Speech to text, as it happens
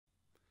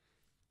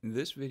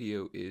This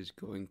video is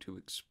going to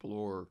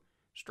explore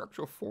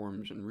structural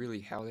forms and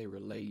really how they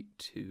relate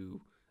to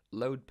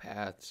load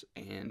paths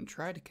and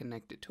try to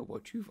connect it to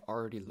what you've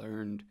already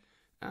learned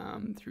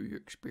through your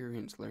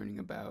experience learning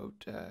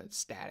about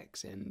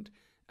statics and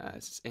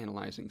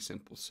analyzing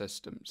simple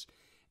systems.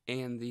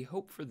 And the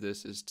hope for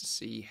this is to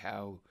see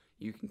how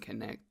you can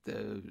connect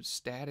the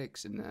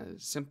statics and the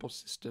simple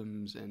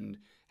systems and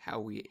how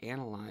we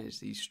analyze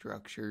these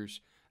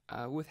structures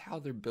with how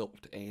they're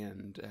built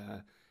and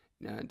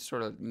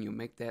sort of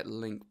make that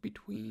link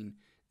between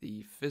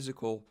the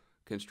physical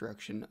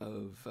construction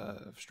of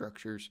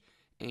structures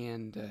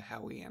and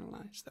how we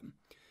analyze them.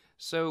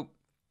 So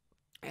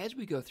as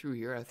we go through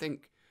here, I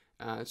think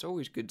it's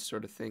always good to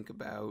sort of think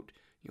about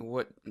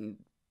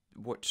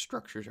what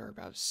structures are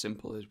about as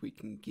simple as we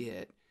can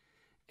get.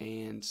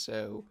 And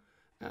so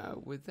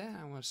with that,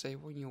 I want to say,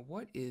 well,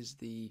 what is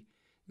the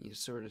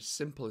sort of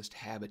simplest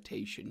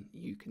habitation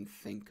you can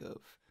think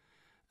of?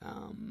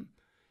 Um,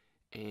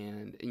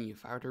 and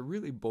if I were to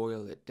really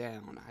boil it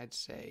down, I'd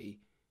say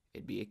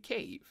it'd be a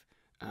cave.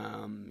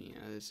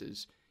 This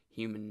is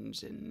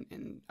humans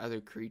and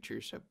other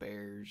creatures, so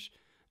bears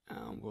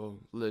will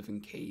live in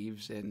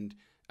caves, and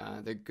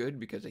they're good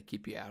because they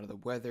keep you out of the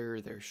weather.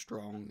 They're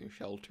strong, they're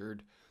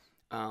sheltered.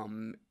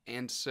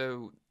 And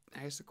so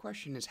I guess the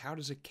question is, how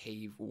does a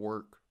cave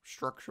work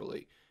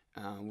structurally?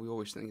 We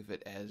always think of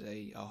it as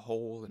a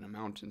hole in a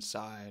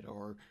mountainside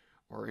or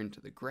into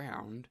the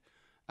ground.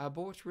 But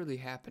what's really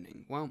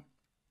happening? Well,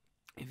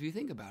 if you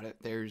think about it,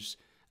 there's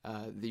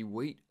the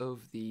weight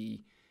of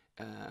the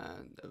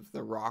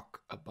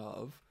rock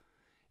above,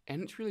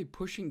 and it's really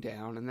pushing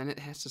down, and then it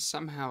has to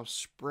somehow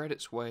spread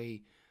its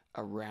way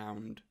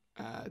around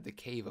the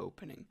cave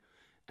opening,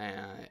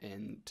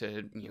 and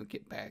to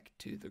get back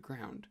to the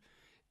ground.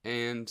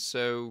 And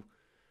so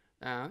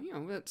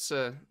that's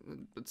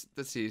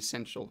the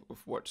essential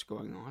of what's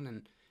going on.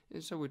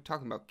 And so we're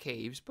talking about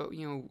caves, but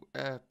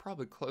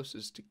probably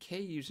closest to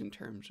caves in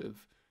terms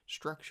of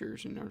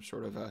structures and are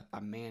sort of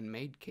a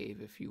man-made cave,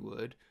 if you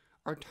would,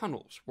 are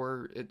tunnels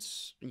where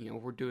it's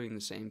we're doing the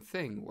same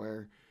thing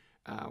where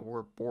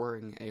we're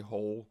boring a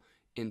hole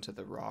into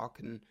the rock,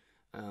 and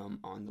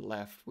on the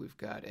left we've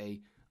got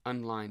a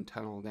unlined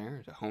tunnel there.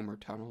 It's a Homer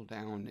tunnel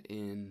down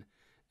in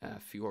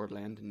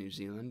Fiordland in New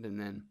Zealand, and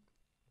then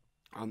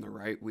on the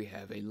right we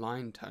have a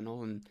lined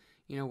tunnel. And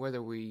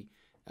whether we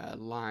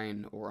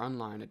line or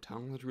unline a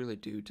tunnel is really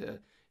due to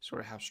sort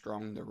of how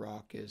strong the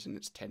rock is and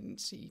its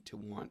tendency to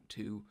want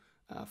to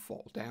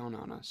fall down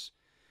on us.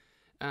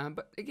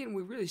 But again,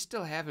 we really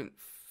still haven't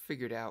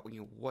figured out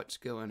what's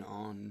going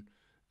on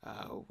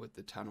with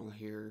the tunnel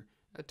here,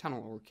 a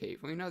tunnel or cave.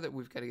 We know that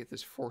we've got to get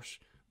this force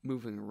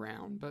moving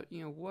around, but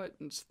what?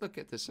 Let's look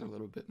at this in a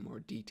little bit more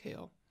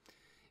detail.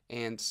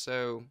 And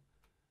so,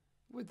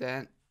 with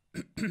that,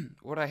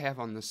 what I have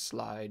on this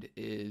slide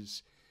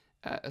is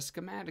a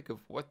schematic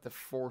of what the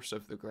force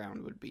of the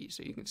ground would be.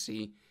 So you can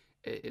see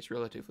it's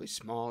relatively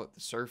small at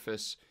the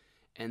surface,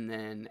 and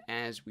then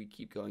as we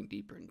keep going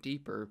deeper and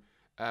deeper,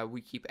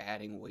 we keep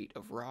adding weight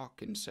of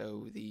rock, and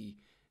so the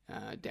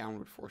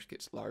downward force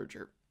gets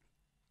larger.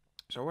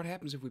 So what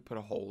happens if we put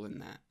a hole in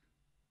that?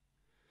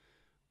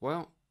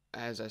 Well,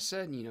 as I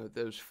said,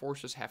 those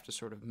forces have to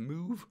sort of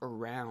move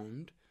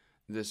around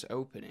this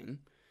opening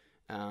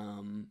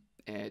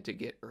to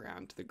get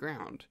around to the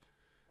ground.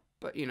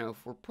 But,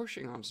 if we're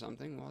pushing on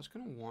something, well, it's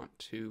going to want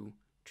to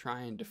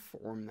try and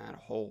deform that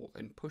hole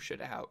and push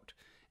it out.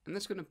 And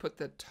that's going to put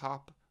the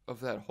top of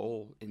that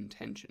hole in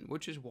tension,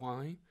 which is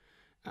why,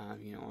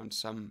 on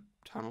some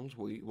tunnels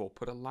we will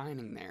put a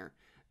lining there.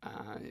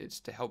 It's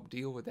to help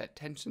deal with that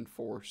tension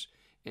force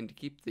and to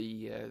keep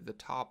the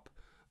top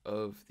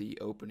of the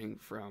opening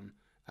from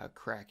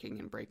cracking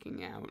and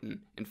breaking out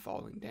and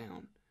falling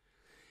down.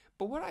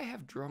 But what I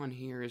have drawn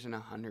here isn't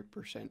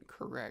 100%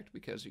 correct,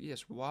 because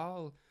yes,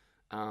 while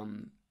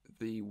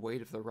the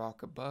weight of the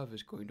rock above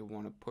is going to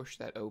want to push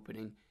that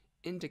opening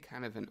into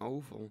kind of an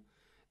oval,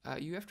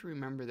 you have to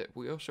remember that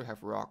we also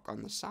have rock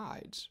on the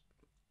sides.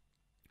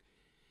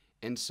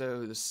 And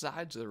so the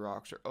sides of the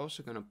rocks are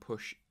also going to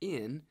push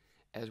in,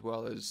 as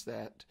well as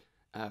that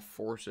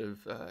force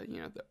of,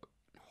 the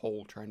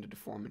hole trying to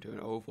deform into an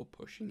oval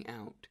pushing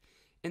out.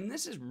 And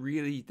this is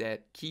really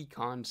that key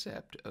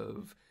concept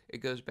of, it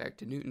goes back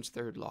to Newton's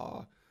third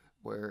law,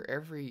 where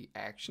every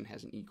action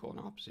has an equal and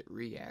opposite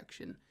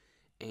reaction.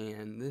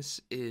 And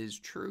this is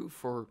true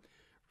for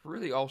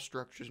really all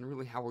structures and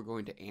really how we're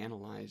going to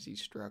analyze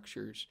these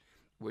structures,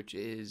 which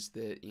is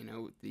that,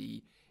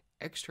 the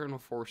external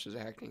forces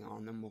acting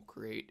on them will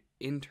create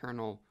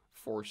internal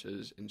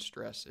forces and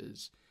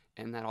stresses,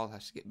 and that all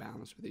has to get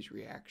balanced with these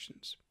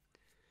reactions.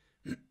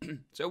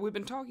 So we've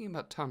been talking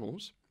about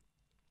tunnels,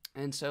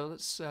 and so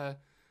let's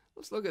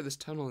look at this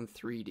tunnel in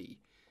 3D.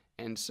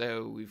 And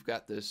so we've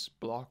got this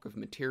block of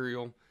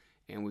material,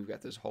 and we've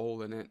got this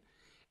hole in it.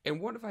 And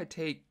what if I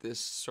take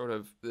this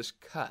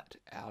cut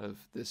out of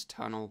this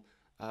tunnel,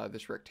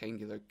 this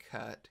rectangular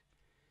cut,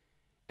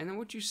 and then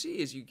what you see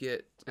is you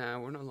get,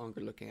 we're no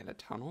longer looking at a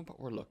tunnel, but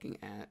we're looking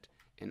at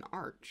an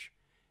arch.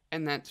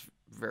 And that's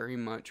very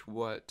much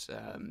what,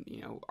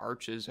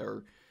 arches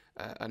are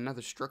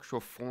another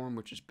structural form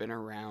which has been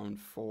around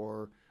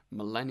for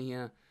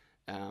millennia.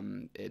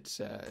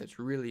 It's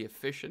really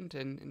efficient,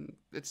 and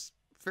it's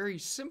very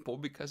simple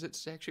because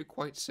it's actually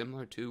quite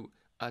similar to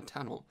a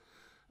tunnel.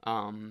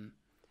 Um,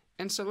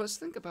 and so let's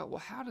think about, well,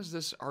 how does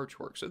this arch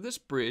work? So this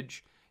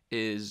bridge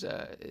is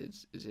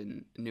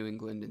in New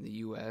England in the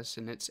U.S.,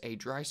 and it's a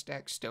dry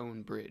stack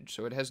stone bridge.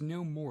 So it has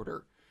no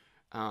mortar.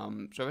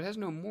 So it has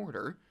no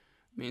mortar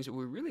means that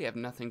we really have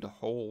nothing to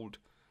hold.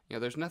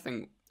 There's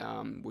nothing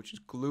which is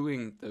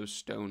gluing those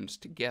stones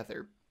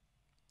together,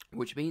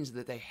 which means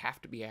that they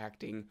have to be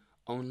acting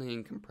only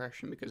in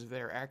compression, because if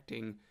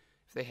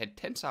they had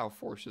tensile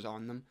forces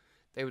on them,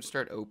 they would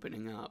start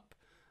opening up,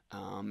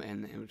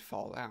 and it would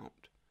fall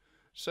out.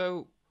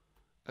 So,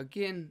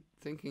 again,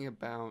 thinking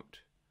about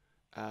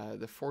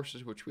the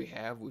forces which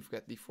we've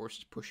got the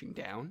forces pushing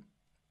down,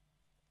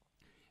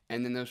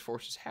 and then those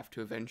forces have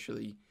to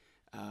eventually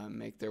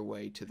make their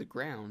way to the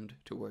ground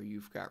to where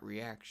you've got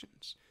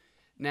reactions.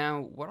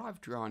 Now, what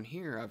I've drawn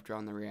here, I've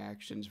drawn the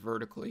reactions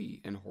vertically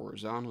and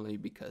horizontally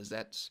because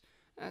that's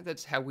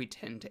how we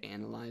tend to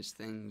analyze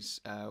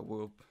things.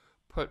 We'll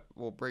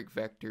break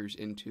vectors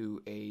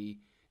into a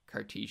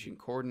Cartesian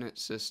coordinate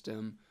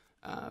system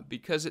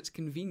because it's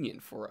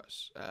convenient for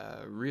us,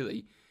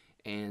 really,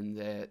 and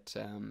that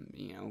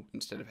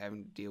instead of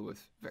having to deal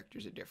with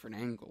vectors at different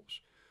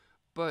angles.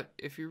 But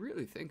if you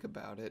really think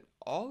about it,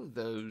 all of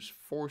those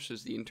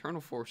forces, the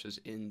internal forces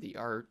in the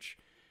arch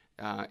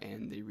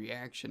and the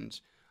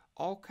reactions,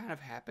 all kind of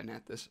happen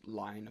at this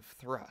line of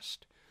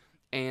thrust.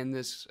 And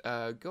this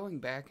going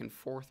back and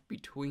forth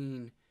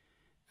between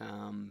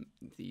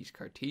these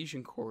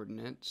Cartesian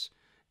coordinates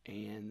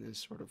and this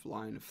sort of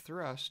line of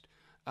thrust,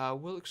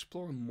 we'll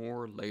explore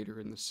more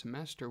later in the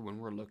semester when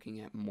we're looking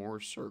at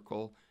Mohr's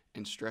circle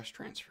and stress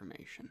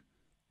transformation.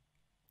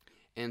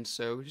 And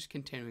so just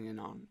continuing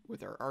on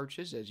with our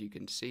arches, as you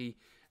can see,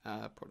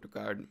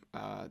 Pont-du-Gard,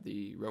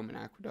 the Roman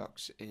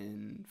aqueducts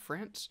in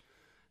France.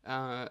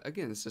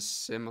 Again, it's a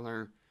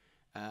similar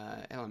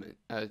element,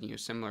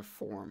 similar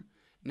form.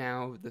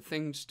 Now, the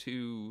things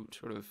to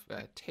sort of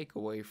take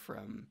away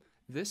from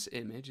this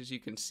image is you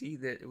can see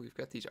that we've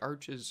got these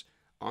arches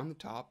on the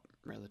top,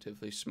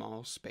 relatively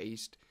small,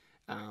 spaced.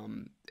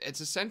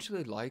 It's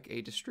essentially like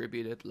a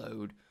distributed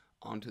load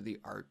onto the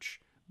arch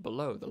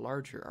below, the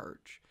larger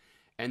arch.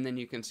 And then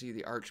you can see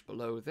the arch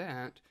below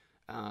that,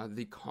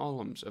 the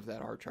columns of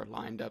that arch are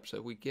lined up,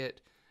 so we get,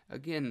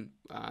 again,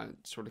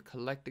 sort of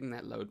collecting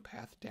that load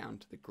path down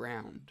to the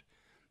ground.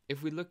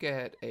 If we look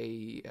at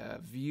a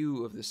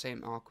view of the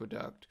same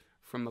aqueduct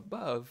from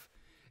above,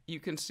 you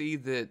can see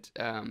that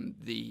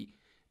the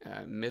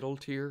middle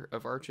tier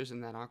of arches in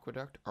that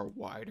aqueduct are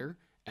wider,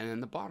 and then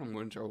the bottom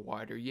ones are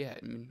wider yet.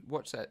 I mean,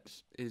 what that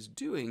is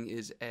doing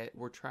is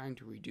we're trying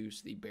to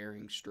reduce the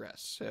bearing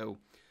stress. So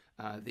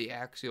the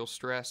axial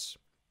stress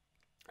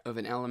of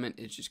an element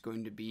is just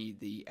going to be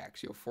the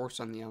axial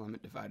force on the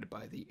element divided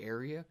by the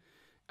area.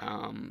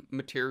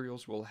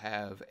 Materials will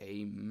have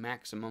a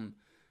maximum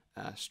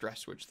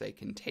stress which they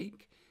can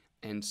take,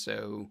 and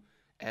so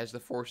as the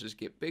forces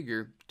get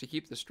bigger, to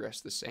keep the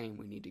stress the same,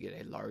 we need to get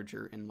a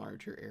larger and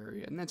larger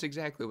area, and that's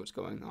exactly what's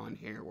going on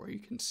here, where you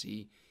can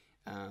see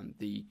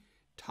the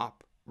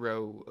top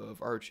row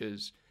of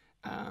arches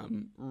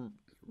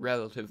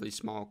relatively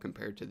small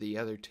compared to the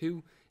other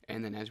two,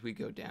 and then as we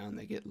go down,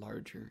 they get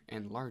larger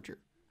and larger.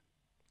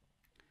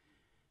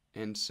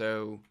 And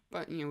so,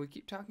 but we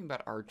keep talking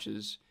about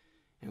arches,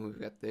 and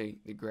we've got the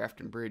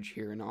Grafton Bridge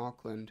here in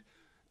Auckland.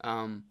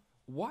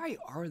 Why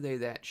are they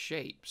that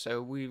shape?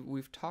 So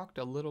we've talked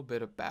a little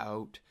bit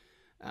about,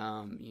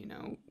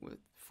 with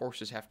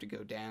forces have to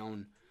go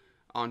down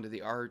onto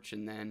the arch,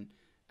 and then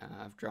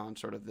I've drawn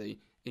sort of the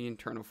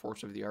internal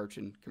force of the arch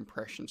and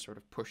compression sort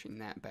of pushing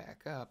that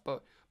back up.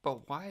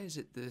 But why is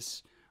it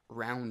this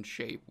round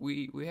shape?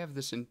 We have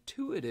this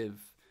intuitive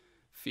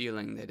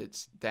feeling that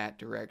it's that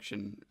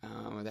direction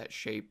or that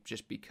shape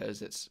just because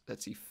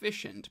that's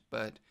efficient,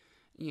 but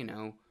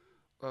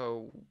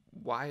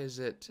why is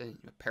it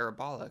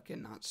parabolic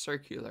and not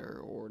circular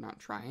or not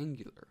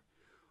triangular?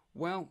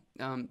 Well,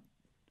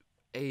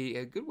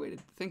 a good way to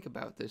think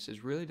about this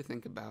is really to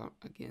think about,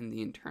 again,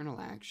 the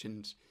internal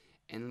actions,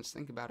 and let's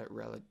think about it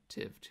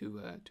relative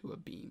to a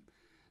beam.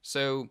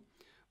 So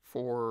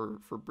for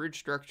bridge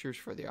structures,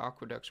 for the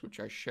aqueducts, which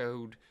I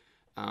showed,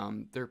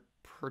 their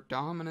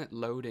predominant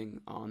loading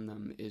on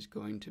them is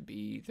going to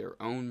be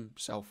their own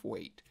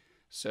self-weight.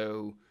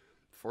 So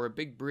for a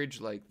big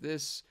bridge like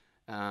this,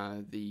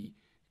 the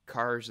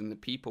cars and the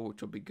people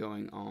which will be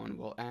going on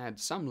will add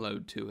some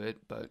load to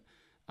it, but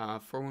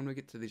for when we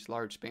get to these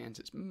large spans,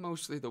 it's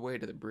mostly the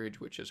weight of the bridge,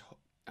 which is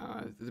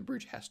the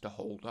bridge has to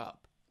hold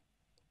up.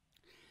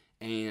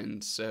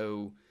 And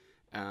so,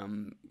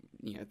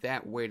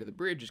 that weight of the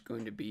bridge is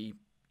going to be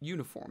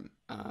uniform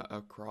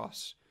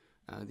across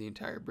the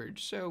entire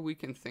bridge. So we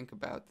can think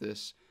about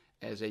this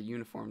as a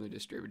uniformly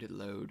distributed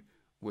load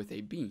with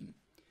a beam.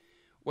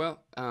 Well,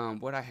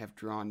 what I have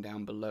drawn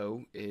down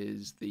below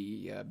is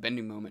the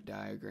bending moment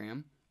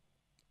diagram,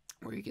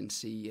 where you can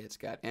see it's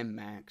got M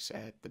max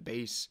at the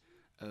base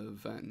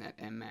of, and that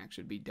M max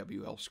would be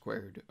WL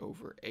squared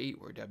over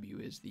 8, where W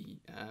is the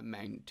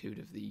magnitude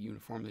of the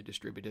uniformly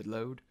distributed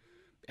load.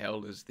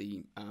 L is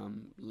the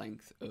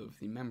length of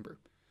the member.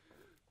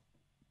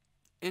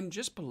 And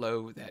just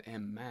below that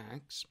M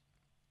max,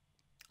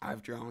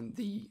 I've drawn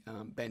the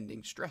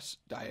bending stress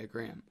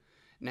diagram.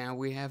 Now,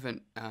 we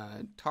haven't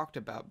talked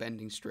about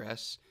bending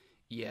stress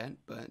yet,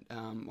 but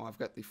well, I've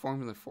got the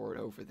formula for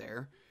it over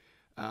there.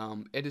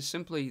 It is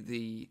simply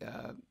the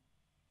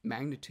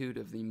magnitude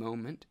of the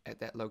moment at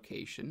that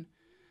location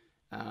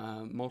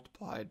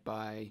multiplied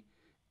by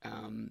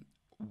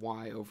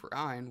y over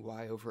I, and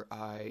y over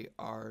I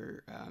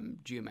are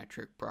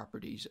geometric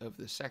properties of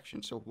the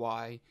section. So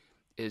y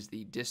is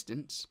the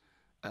distance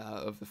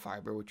of the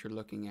fiber, which you're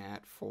looking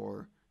at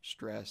for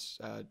stress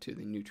to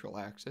the neutral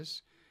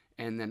axis,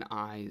 and then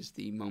I is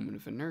the moment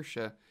of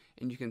inertia,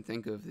 and you can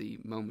think of the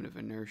moment of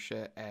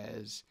inertia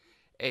as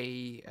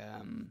a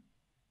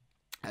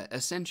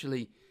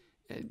essentially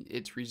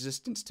its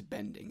resistance to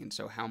bending, and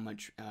so how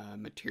much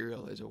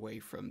material is away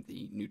from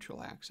the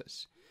neutral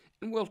axis.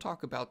 And we'll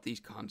talk about these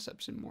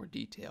concepts in more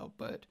detail,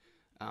 but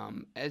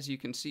as you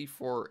can see,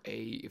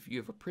 if you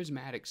have a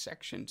prismatic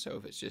section, so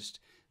if it's just,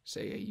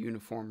 say, a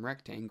uniform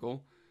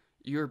rectangle,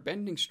 your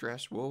bending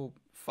stress will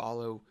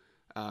follow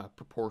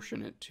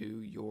proportionate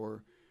to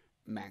your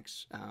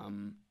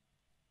maximum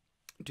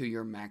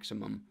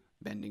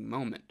bending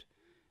moment.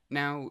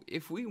 Now,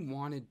 if we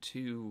wanted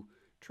to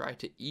try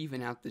to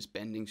even out this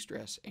bending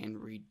stress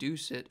and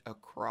reduce it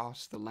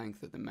across the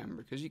length of the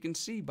member, because you can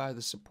see by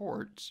the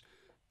supports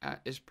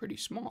is pretty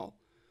small.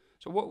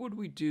 So what would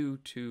we do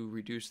to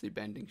reduce the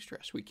bending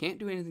stress? We can't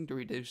do anything to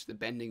reduce the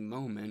bending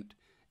moment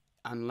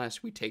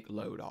unless we take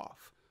load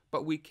off,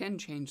 but we can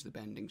change the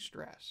bending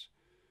stress.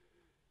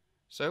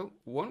 So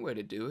one way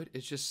to do it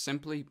is just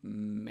simply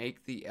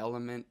make the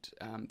element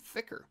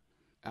thicker,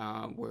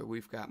 where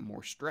we've got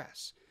more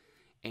stress.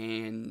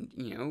 And,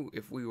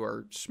 if we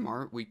were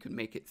smart, we could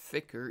make it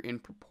thicker in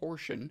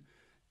proportion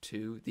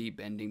to the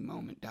bending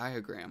moment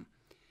diagram.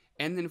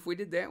 And then if we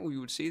did that, we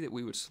would see that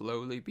we would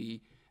slowly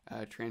be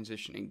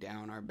transitioning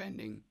down our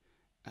bending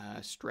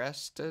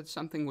stress to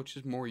something which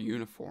is more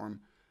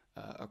uniform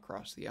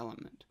across the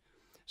element.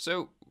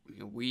 So,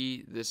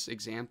 this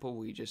example,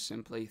 we just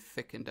simply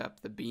thickened up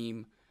the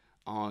beam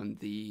on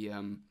the,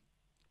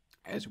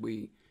 as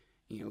we,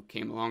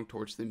 came along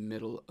towards the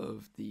middle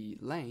of the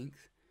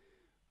length.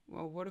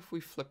 Well, what if we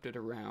flipped it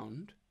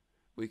around?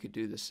 We could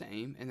do the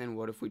same. And then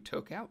what if we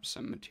took out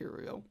some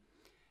material?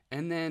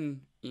 And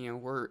then,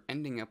 we're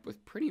ending up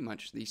with pretty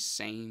much the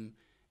same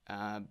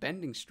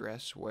bending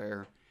stress,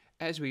 where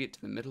as we get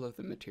to the middle of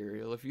the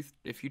material,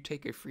 if you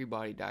take a free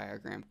body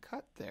diagram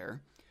cut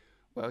there,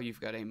 well,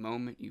 you've got a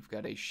moment, you've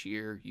got a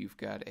shear, you've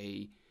got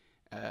a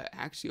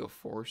axial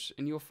force,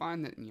 and you'll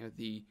find that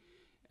the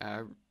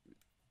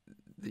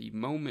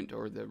moment,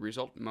 or the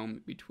resultant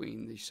moment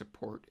between the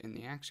support and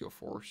the axial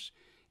force,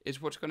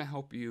 is what's going to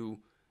help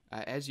you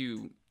as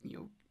you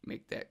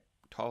make that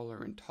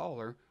taller and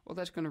taller. Well,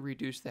 that's going to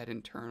reduce that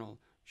internal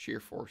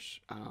shear force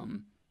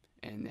and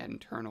that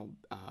internal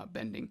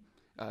bending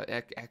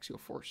axial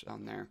force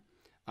on there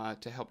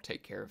to help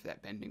take care of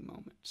that bending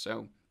moment.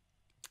 So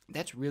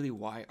that's really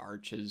why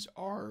arches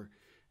are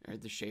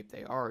the shape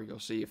they are. You'll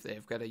see if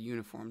they've got a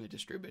uniformly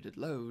distributed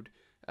load,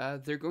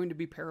 they're going to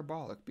be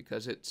parabolic,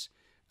 because it's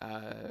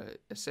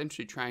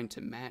essentially trying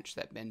to match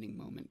that bending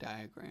moment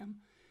diagram.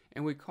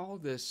 And we call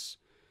this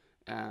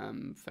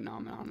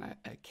phenomenon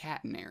a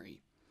catenary.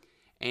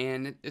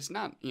 And it's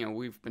not,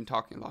 we've been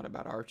talking a lot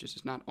about arches.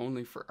 It's not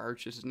only for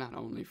arches, it's not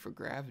only for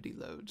gravity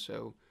load.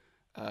 So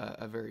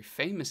a very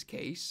famous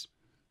case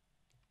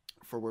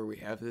for where we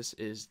have this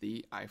is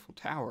the Eiffel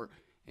Tower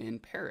in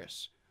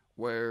Paris,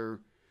 where,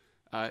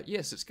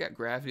 yes, it's got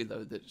gravity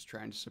load that it's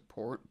trying to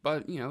support,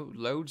 but,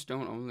 loads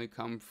don't only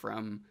come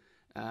from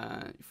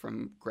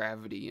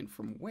gravity and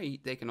from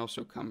weight. They can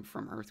also come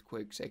from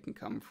earthquakes. They can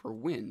come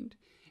from wind.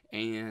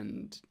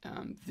 And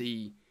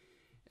the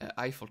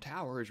Eiffel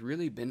Tower has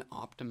really been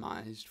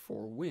optimized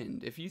for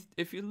wind.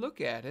 If you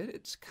look at it,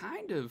 it's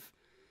kind of,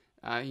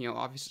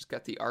 obviously it's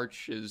got the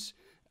arches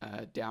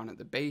down at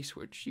the base,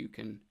 which you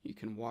can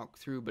walk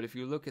through. But if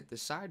you look at the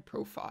side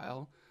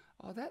profile,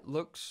 that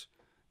looks,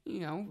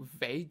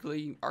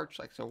 vaguely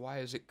arch-like. So why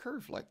is it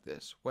curved like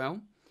this?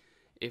 Well,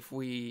 if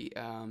we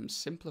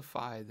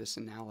simplify this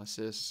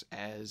analysis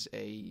as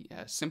a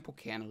simple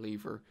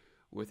cantilever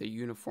with a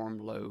uniform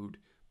load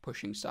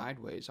pushing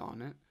sideways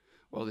on it,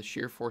 well, the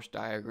shear force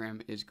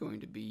diagram is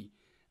going to be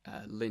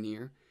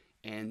linear,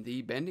 and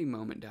the bending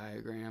moment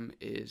diagram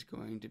is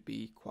going to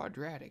be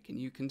quadratic. And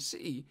you can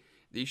see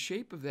the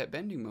shape of that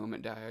bending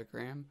moment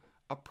diagram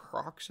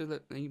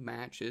approximately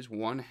matches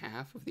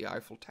 1/2 of the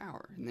Eiffel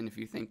Tower. And then if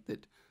you think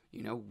that,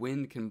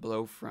 wind can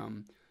blow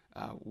from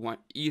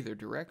either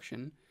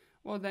direction,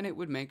 well, then it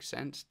would make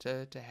sense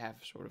to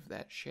have sort of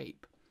that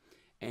shape.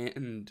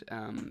 And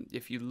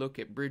if you look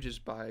at bridges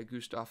by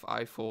Gustave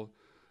Eiffel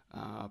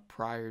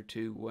prior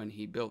to when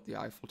he built the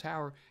Eiffel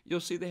Tower,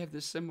 you'll see they have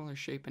this similar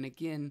shape. And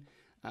again,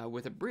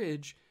 With a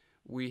bridge,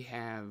 we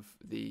have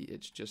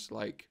it's just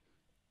like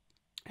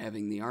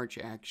having the arch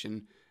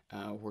action.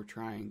 We're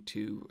trying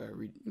to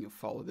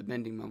follow the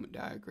bending moment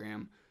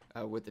diagram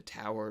with the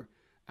tower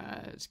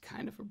as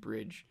kind of a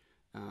bridge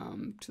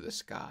to the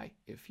sky,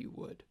 if you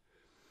would.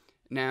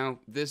 Now,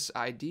 this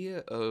idea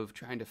of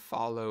trying to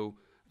follow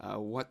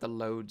what the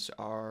loads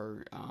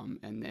are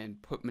and then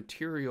put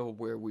material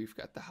where we've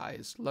got the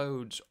highest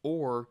loads,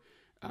 or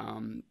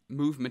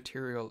move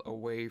material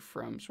away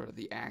from sort of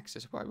the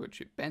axis by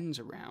which it bends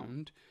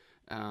around,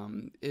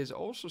 is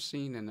also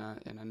seen in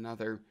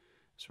another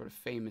sort of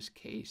famous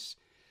case.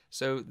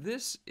 So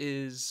this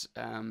is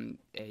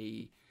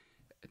a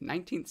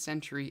 19th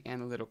century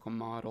analytical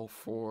model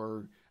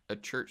for a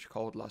church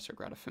called La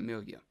Sagrada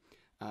Familia.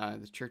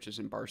 The church is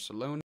in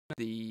Barcelona.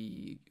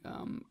 The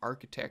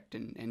architect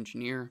and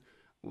engineer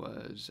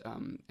was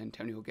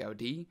Antonio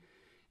Gaudí.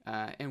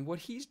 And what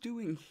he's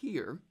doing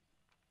here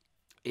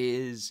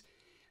is,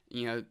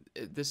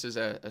 this is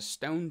a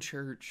stone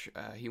church.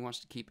 He wants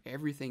to keep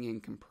everything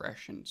in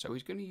compression. So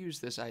he's going to use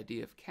this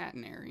idea of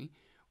catenary,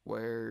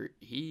 where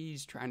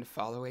he's trying to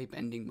follow a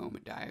bending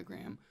moment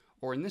diagram.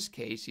 Or in this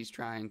case, he's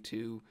trying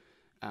to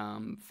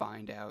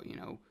find out,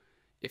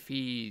 if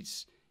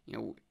he's,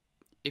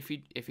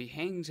 if he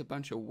hangs a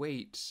bunch of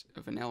weights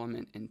of an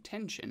element in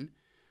tension,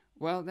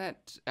 well,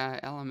 that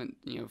element,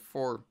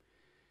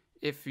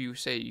 if you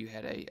say you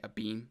had a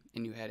beam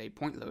and you had a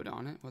point load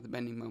on it, well, the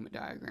bending moment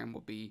diagram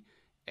will be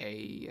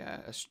a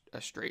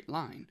straight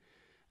line.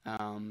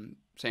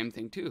 Same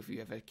thing too, if you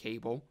have a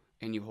cable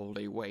and you hold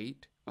a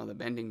weight, well, the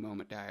bending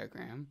moment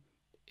diagram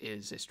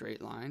is a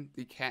straight line.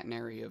 The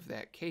catenary of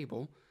that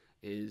cable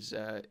is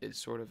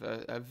sort of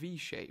a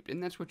V-shaped,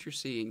 and that's what you're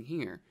seeing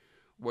here,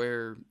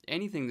 where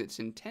anything that's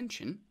in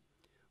tension,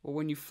 well,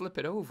 when you flip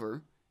it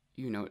over,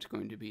 it's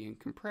going to be in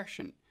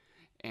compression.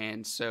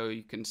 And so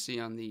you can see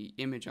on the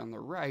image on the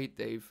right,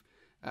 they've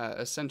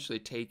essentially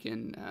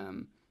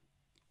taken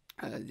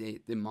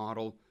the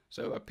model,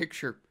 so a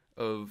picture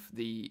of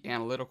the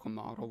analytical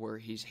model where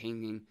he's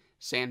hanging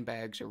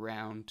sandbags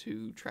around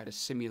to try to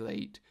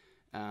simulate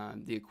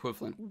the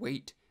equivalent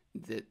weight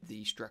that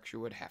the structure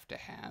would have to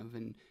have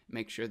and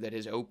make sure that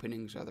his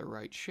openings are the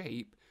right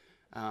shape.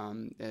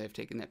 They've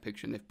taken that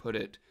picture and they've put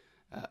it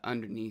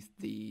underneath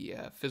the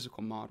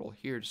physical model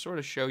here to sort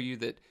of show you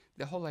that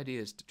the whole idea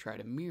is to try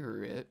to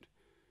mirror it.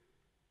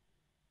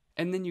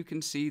 And then you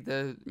can see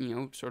the,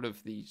 sort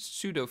of the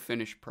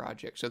pseudo-finished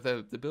project. So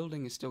the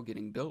building is still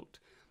getting built.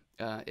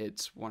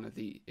 It's one of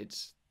the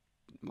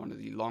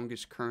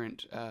longest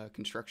current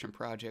construction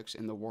projects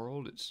in the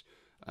world. It's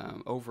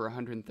over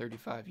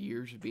 135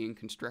 years of being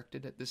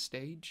constructed at this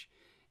stage.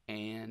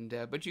 And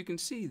but you can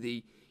see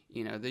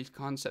these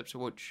concepts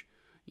which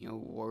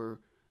were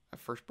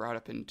first brought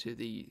up into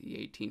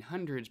the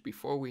 1800s.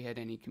 Before we had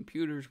any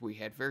computers, we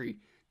had very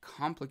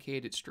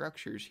complicated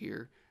structures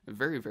here, a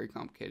very, very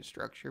complicated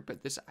structure.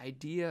 But this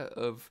idea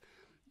of,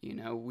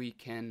 we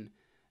can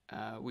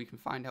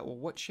find out, well,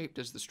 what shape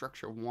does the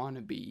structure want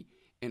to be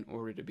in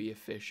order to be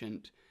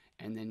efficient,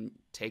 and then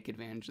take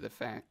advantage of the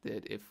fact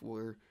that if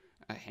we're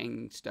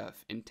hanging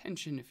stuff in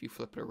tension, if you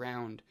flip it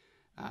around,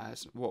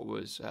 what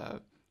was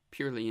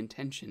purely in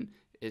tension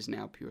is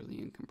now purely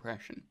in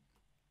compression.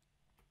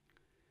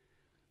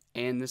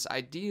 And this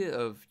idea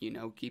of,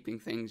 keeping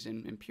things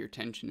in pure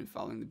tension and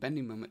following the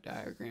bending moment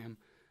diagram,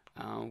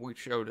 we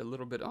showed a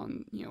little bit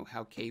on,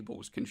 how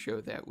cables can show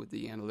that with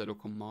the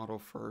analytical model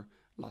for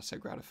La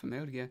Sagrada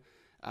Familia.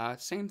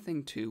 Same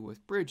thing, too,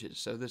 with bridges.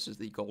 So this is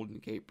the Golden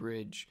Gate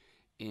Bridge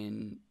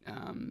in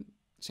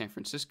San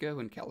Francisco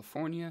in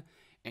California.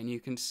 And you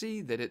can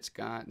see that it's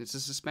a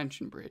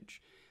suspension bridge.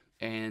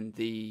 And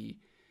the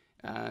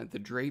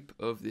drape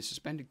of the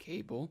suspended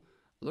cable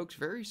looks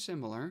very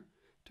similar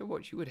to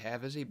what you would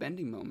have as a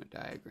bending moment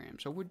diagram.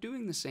 So we're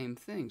doing the same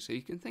thing. So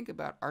you can think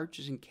about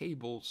arches and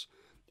cables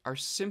are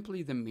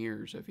simply the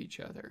mirrors of each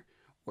other,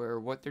 where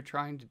what they're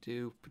trying to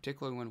do,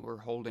 particularly when we're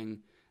holding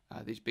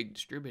these big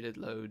distributed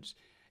loads,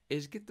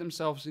 is get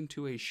themselves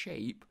into a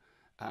shape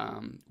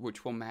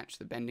which will match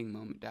the bending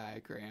moment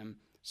diagram,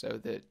 so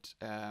that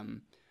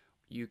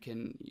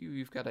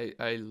you've got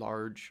a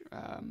large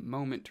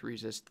moment to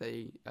resist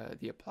the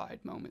applied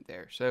moment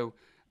there. So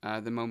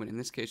the moment in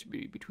this case would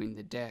be between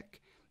the deck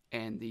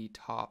and the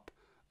top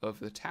of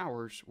the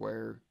towers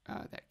where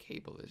that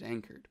cable is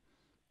anchored.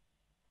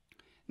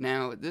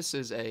 Now, this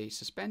is a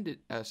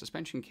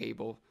suspension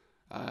cable,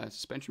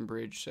 suspension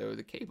bridge, so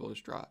the cable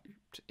is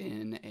dropped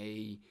in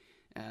a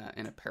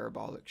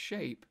parabolic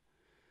shape.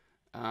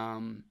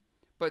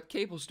 But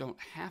cables don't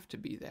have to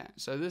be that.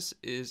 So this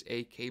is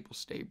a cable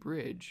stay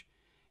bridge.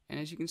 And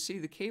as you can see,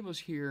 the cables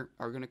here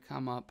are going to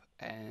come up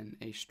in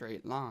a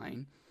straight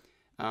line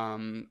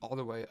all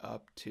the way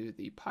up to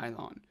the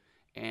pylon.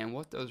 And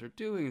what those are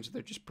doing is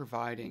they're just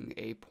providing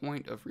a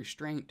point of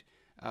restraint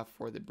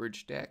for the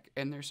bridge deck.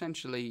 And they're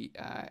essentially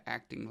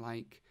acting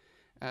like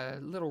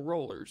little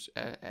rollers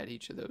at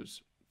each of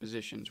those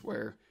positions,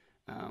 where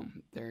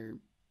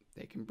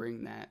they can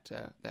bring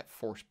that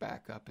force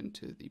back up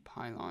into the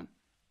pylon.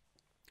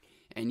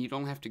 And you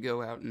don't have to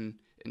go out and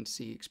and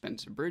see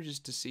expensive bridges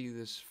to see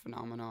this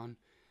phenomenon.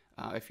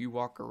 If you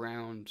walk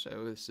around,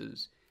 so this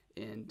is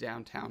in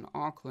downtown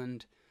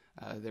Auckland,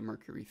 the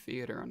Mercury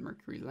Theater on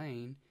Mercury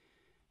Lane,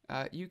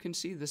 you can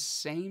see the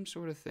same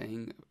sort of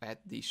thing at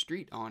the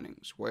street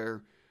awnings,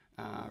 where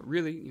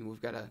really,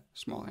 we've got a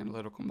small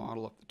analytical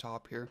model up the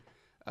top here.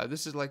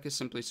 This is like a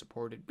simply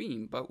supported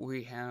beam, but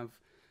we have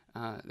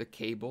the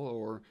cable,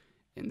 or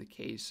in the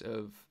case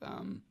of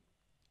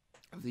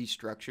these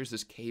structures,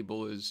 this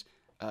cable is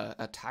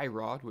a tie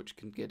rod, which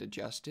can get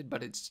adjusted,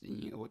 but it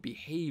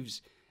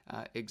behaves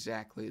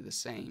exactly the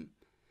same.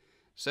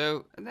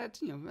 So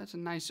that's a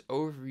nice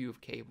overview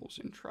of cables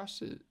and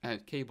trusses,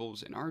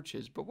 cables and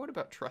arches. But what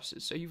about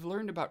trusses? So you've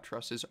learned about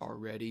trusses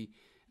already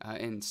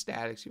in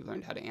statics. You've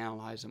learned how to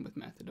analyze them with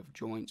method of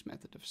joints,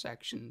 method of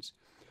sections.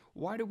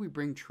 Why do we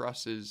bring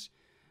trusses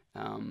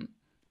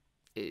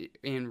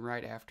in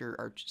right after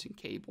arches and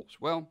cables?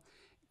 Well,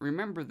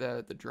 remember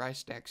the dry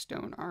stack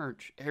stone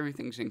arch.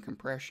 Everything's in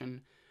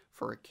compression.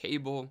 For a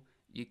cable,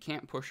 you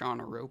can't push on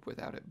a rope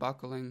without it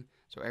buckling,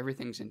 so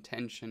everything's in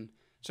tension.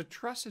 So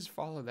trusses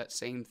follow that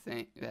same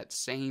thing, that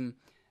same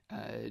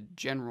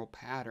general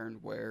pattern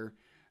where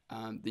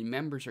the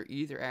members are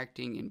either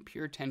acting in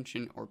pure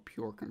tension or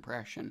pure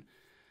compression.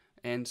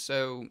 And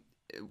so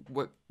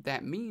what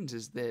that means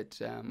is that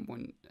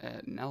when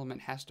an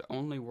element has to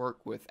only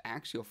work with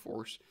axial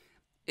force,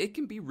 it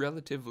can be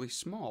relatively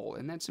small,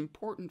 and that's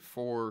important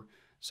for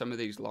some of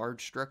these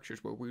large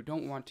structures where we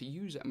don't want to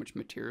use that much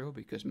material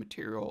because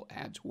material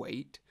adds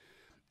weight.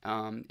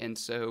 And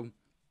so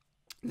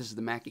this is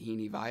the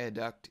Makahini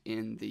Viaduct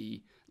in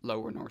the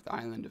lower North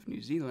Island of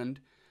New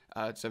Zealand.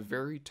 It's a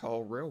very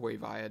tall railway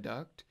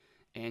viaduct,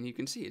 and you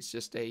can see it's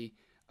just a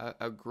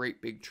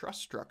great big truss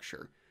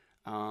structure.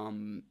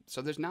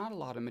 So there's not a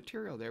lot of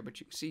material there, but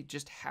you can see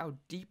just how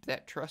deep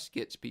that truss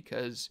gets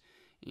because,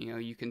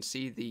 you can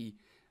see the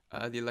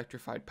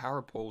electrified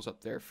power poles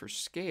up there for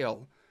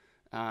scale.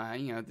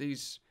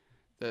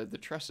 The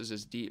truss is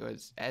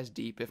as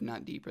deep, if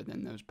not deeper,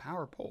 than those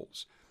power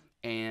poles,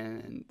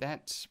 and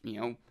that's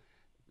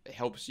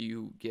helps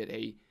you get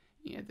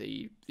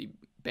the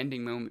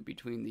bending moment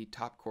between the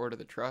top chord of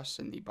the truss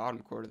and the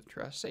bottom chord of the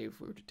truss. Say if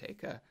we were to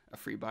take a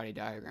free body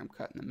diagram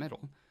cut in the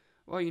middle,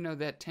 well,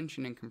 that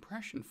tension and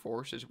compression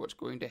force is what's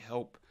going to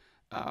help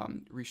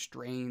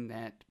restrain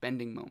that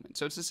bending moment.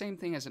 So it's the same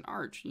thing as an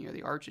arch.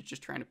 The arch is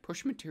just trying to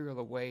push material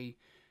away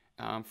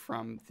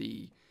from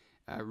the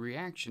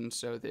reaction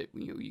so that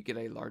you get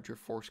a larger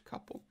force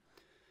couple.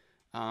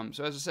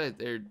 So as I said,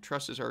 their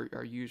trusses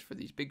are used for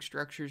these big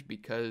structures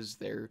because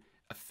they're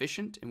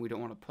efficient and we don't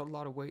want to put a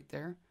lot of weight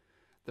there.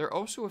 They're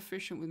also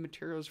efficient with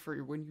materials for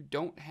when you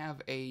don't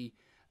have a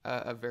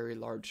very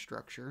large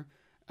structure,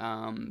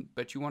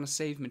 but you want to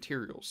save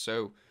materials.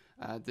 So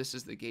this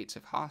is the Gates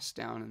of Haas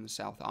down in the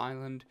South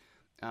Island.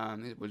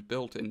 It was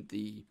built in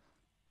the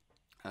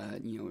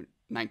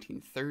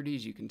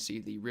 1930s. You can see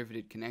the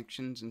riveted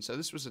connections, and so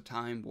this was a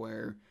time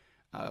where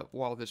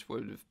while this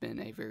would have been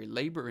a very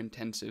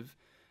labor-intensive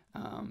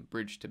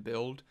bridge to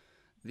build,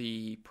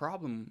 the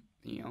problem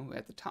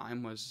at the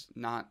time was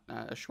not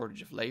a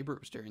shortage of labor.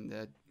 It was during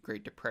the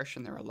Great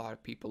Depression. There were a lot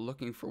of people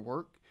looking for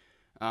work,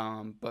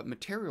 but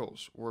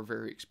materials were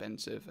very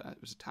expensive.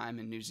 It was a time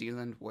in New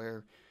Zealand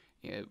where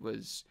it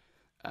was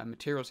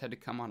materials had to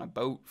come on a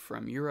boat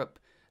from Europe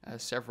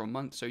several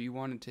months, so you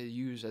wanted to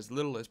use as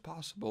little as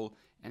possible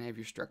and have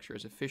your structure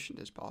as efficient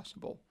as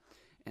possible.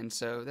 And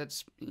so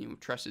that's,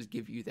 trusses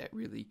give you that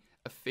really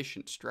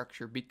efficient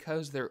structure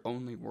because they're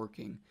only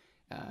working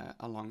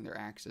along their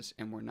axis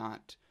and we're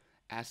not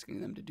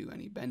asking them to do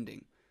any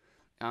bending.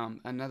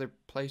 Another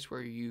place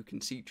where you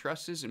can see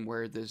trusses and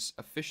where this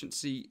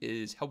efficiency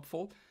is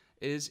helpful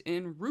is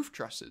in roof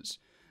trusses.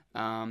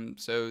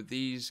 So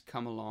these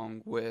come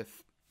along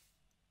with,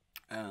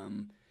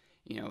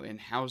 in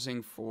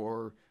housing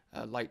for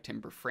light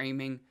timber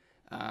framing.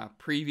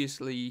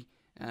 Previously,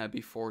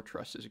 before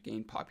trusses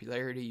gained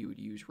popularity, you would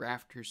use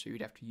rafters, so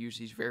you'd have to use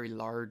these very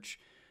large,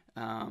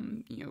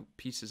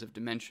 pieces of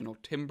dimensional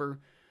timber.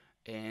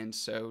 And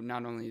so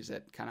not only is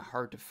that kind of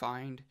hard to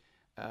find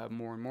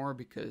more and more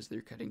because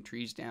they're cutting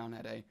trees down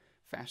at a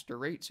faster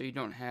rate, so you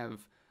don't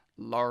have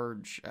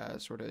large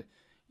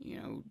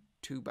 2x12,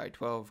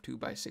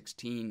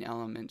 2x16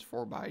 elements,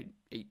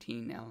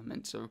 4x18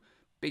 elements, so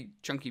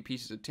big chunky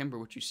pieces of timber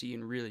which you see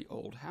in really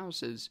old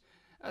houses.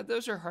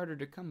 Those are harder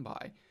to come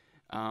by.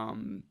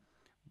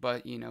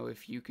 But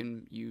if you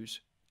can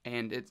use,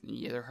 and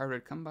they're harder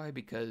to come by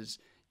because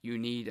you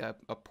need a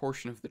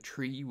portion of the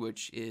tree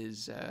which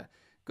is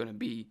going to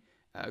be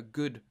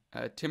good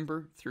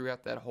timber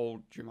throughout that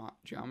whole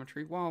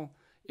geometry. While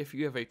if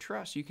you have a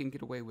truss, you can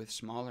get away with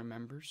smaller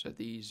members. So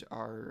these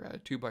are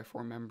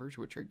 2x4 members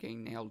which are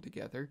gang nailed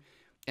together,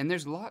 and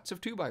there's lots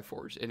of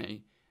 2x4s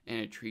in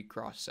a tree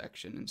cross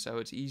section, and so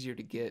it's easier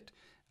to get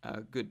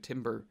good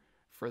timber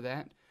for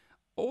that.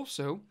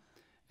 Also,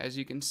 as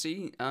you can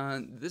see,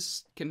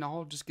 this can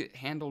all just get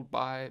handled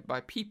by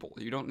people.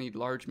 You don't need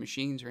large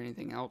machines or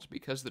anything else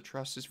because the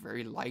truss is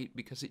very light,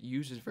 because it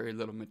uses very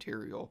little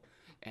material,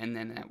 and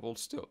then it will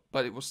still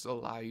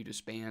allow you to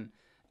span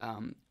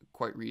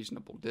quite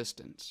reasonable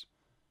distance.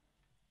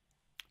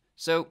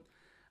 So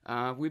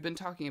we've been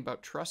talking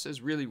about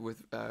trusses really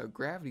with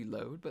gravity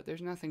load, but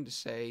there's nothing to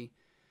say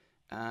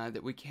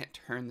that we can't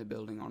turn the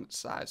building on its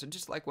side. So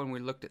just like when we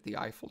looked at the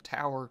Eiffel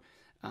Tower,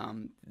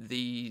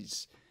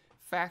 these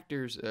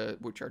factors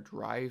which are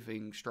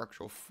driving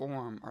structural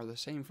form are the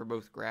same for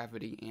both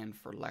gravity and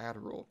for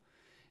lateral.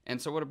 And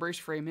so what a brace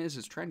frame is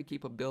trying to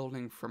keep a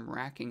building from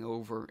racking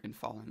over and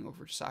falling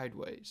over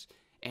sideways.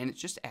 And it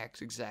just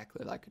acts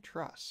exactly like a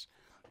truss.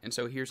 And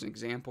so here's an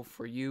example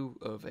for you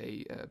of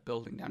a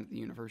building down at the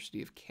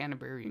University of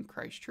Canterbury in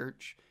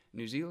Christchurch,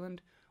 New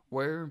Zealand,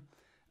 where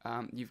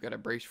you've got a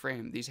brace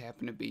frame. These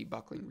happen to be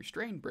buckling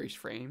restrained brace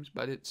frames,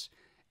 but it's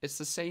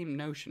the same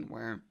notion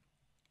where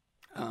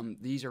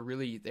these are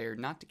really there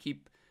not to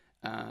keep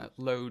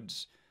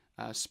loads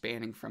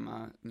spanning from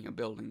a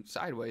building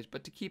sideways,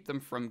 but to keep them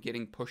from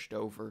getting pushed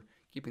over,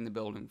 keeping the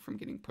building from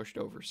getting pushed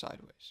over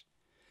sideways.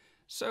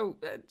 So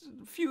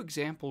a few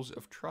examples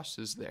of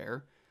trusses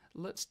there.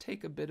 Let's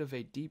take a bit of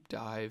a deep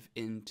dive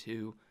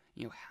into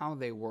how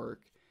they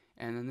work,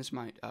 and then this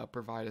might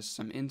provide us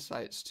some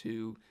insights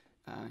to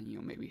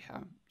maybe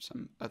how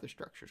some other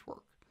structures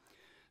work.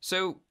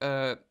 So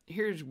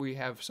we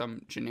have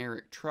some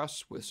generic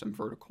truss with some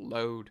vertical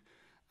load.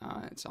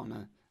 It's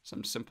on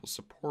some simple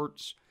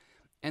supports.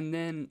 And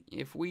then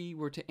if we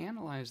were to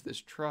analyze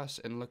this truss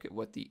and look at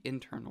what the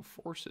internal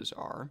forces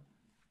are,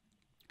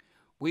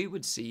 we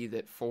would see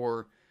that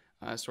for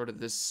sort of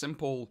this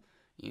simple,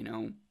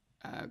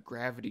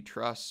 gravity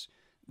truss,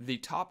 the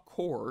top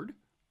chord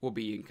will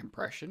be in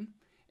compression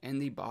and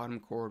the bottom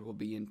chord will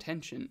be in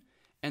tension.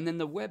 And then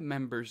the web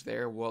members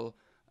there will,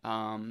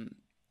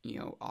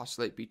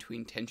 oscillate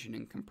between tension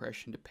and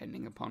compression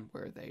depending upon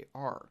where they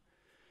are.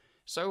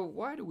 So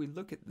why do we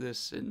look at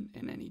this in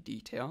any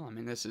detail? I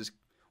mean, this is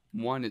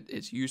one,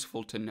 it's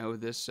useful to know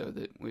this so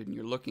that when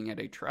you're looking at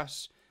a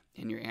truss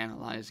and you're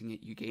analyzing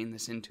it, you gain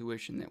this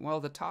intuition that, well,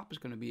 the top is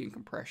going to be in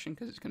compression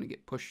because it's going to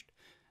get pushed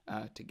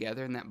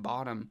together, and that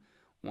bottom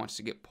wants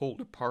to get pulled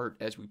apart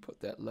as we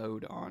put that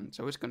load on.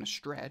 So it's going to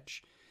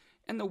stretch,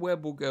 and the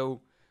web will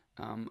go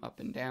up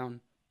and down.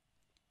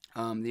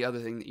 The other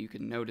thing that you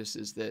can notice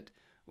is that,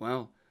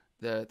 well,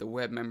 the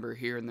web member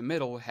here in the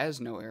middle has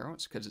no arrow.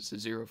 It's because it's a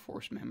zero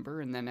force member,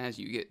 and then as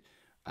you get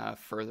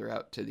further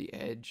out to the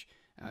edge,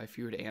 if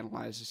you were to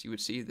analyze this, you would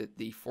see that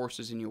the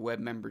forces in your web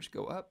members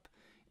go up,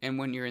 and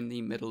when you're in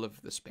the middle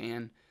of the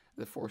span,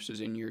 the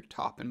forces in your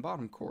top and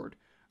bottom chord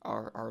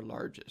are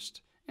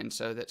largest. And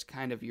so that's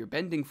kind of your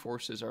bending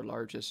forces are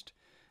largest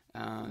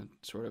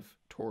sort of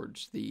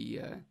towards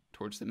the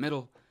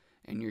middle,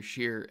 and your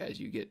shear as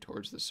you get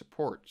towards the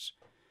supports.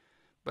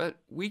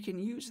 But we can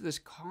use this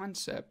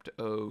concept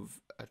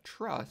of a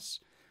truss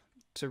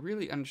to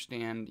really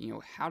understand,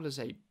 how does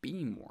a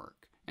beam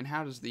work? And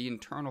how does the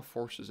internal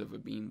forces of a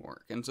beam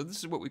work? And so this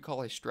is what we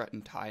call a strut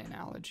and tie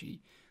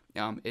analogy.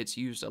 It's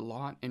used a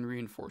lot in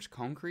reinforced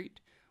concrete,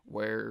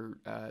 where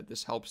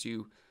this helps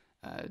you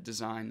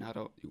design not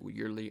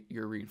only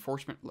your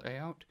reinforcement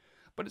layout,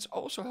 but it's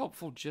also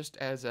helpful just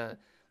as a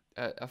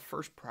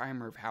first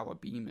primer of how a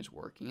beam is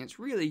working. It's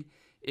really,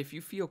 if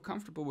you feel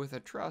comfortable with a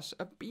truss,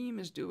 a beam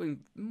is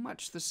doing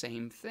much the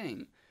same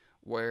thing,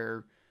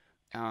 where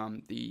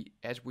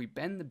as we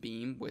bend the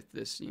beam with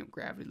this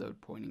gravity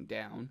load pointing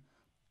down,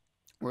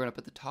 we're going to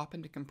put the top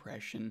into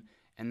compression,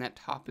 and that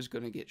top is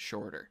going to get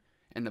shorter,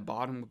 and the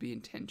bottom will be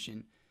in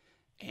tension,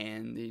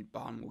 and the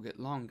bottom will get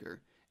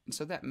longer. And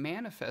so that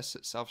manifests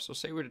itself. So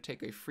say we're to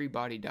take a free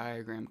body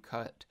diagram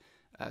cut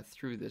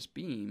through this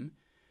beam,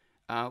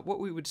 what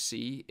we would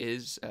see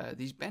is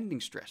these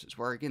bending stresses,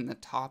 where again the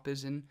top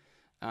is in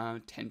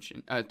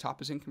tension,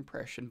 top is in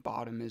compression,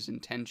 bottom is in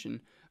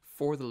tension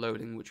for the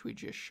loading which we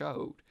just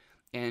showed,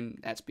 and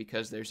that's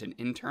because there's an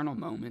internal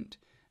moment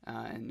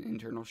and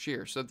internal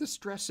shear. So the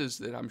stresses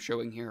that I'm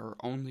showing here are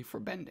only for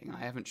bending. I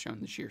haven't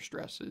shown the shear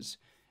stresses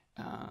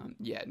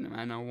yet,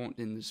 and I won't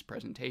in this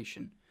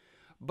presentation.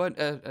 But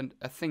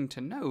a thing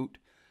to note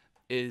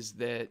is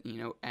that,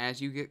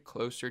 as you get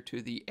closer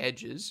to the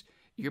edges,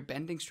 your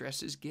bending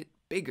stresses get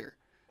bigger.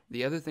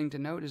 The other thing to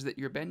note is that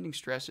your bending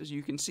stresses,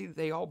 you can see that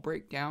they all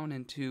break down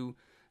into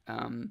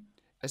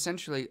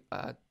essentially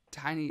a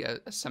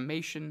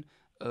summation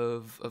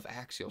of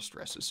axial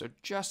stresses. So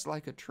just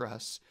like a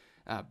truss,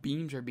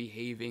 beams are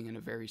behaving in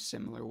a very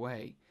similar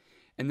way.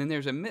 And then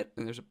there's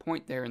a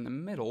point there in the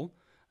middle,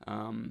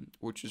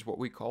 which is what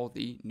we call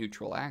the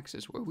neutral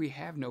axis, where we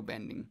have no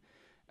bending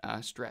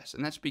stress.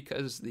 And that's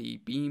because the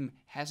beam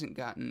hasn't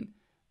gotten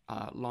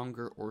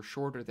longer or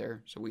shorter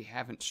there, so we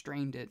haven't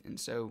strained it, and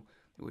so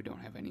we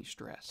don't have any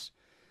stress.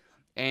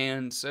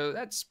 And so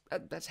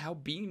that's how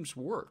beams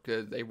work.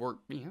 They work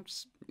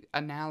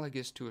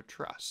analogous to a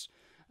truss,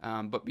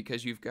 but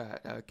because you've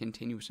got a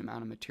continuous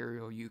amount of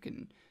material, you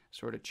can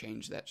sort of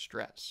change that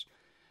stress.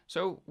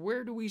 So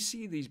where do we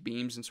see these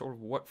beams, and sort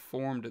of what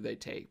form do they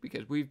take?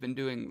 Because we've been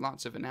doing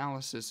lots of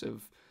analysis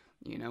of,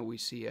 we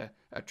see a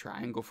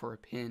triangle for a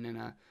pin and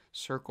a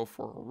circle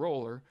for a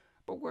roller,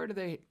 but where do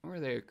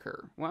they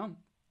occur? Well,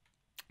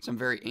 some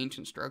very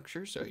ancient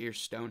structures. So here's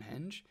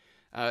Stonehenge.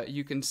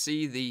 You can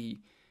see the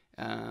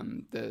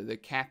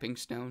capping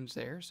stones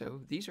there.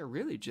 So these are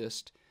really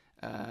just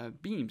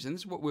beams, and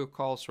this is what we'll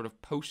call sort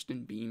of post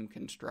and beam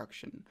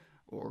construction,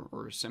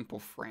 or a simple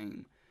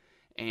frame.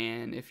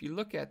 And if you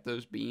look at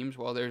those beams,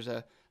 well, there's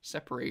a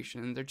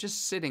separation. They're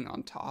just sitting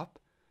on top.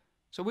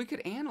 So we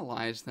could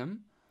analyze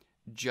them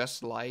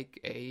just like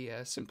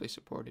a simply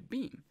supported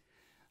beam.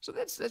 So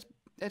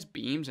that's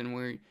beams, and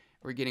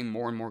we're getting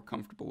more and more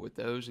comfortable with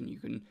those. And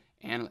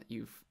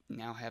you've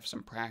now have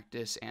some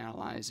practice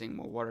analyzing,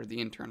 well, what are the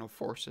internal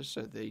forces?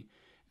 So the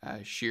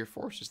shear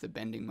forces, the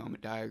bending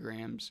moment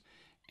diagrams,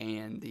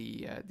 and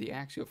the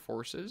axial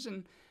forces.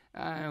 And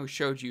I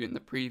showed you in the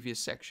previous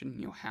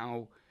section,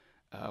 how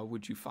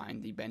would you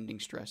find the bending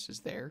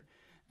stresses there,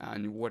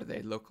 and what do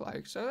they look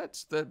like? So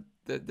that's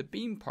the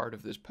beam part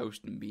of this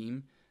post and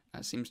beam.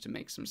 Seems to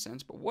make some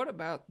sense. But what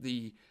about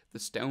the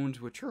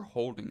stones which are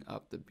holding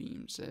up the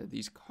beams,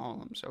 these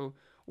columns? So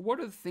what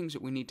are the things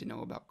that we need to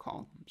know about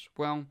columns?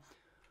 Well,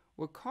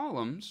 with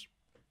columns,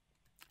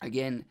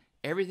 again,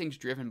 everything's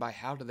driven by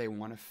how do they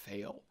want to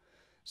fail.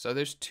 So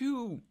there's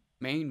two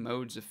main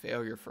modes of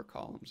failure for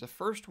columns. The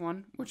first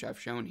one, which I've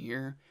shown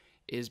here,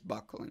 is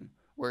buckling,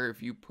 where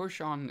if you push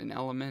on an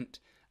element,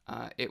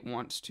 it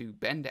wants to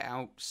bend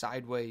out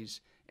sideways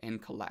and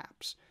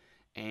collapse.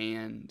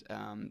 And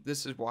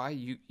this is why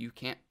you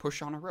can't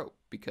push on a rope,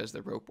 because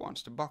the rope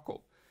wants to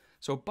buckle.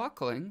 So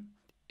buckling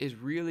is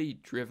really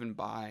driven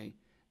by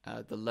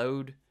the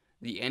load,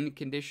 the end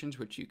conditions,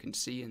 which you can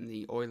see in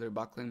the Euler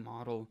buckling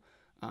model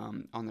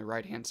on the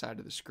right-hand side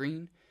of the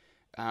screen,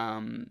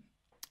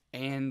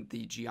 and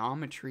the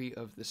geometry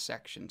of the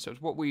section. So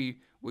it's what we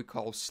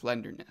call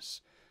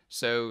slenderness.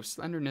 So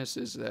slenderness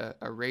is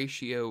a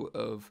ratio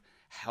of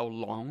how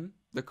long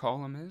the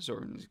column is,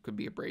 or it could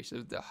be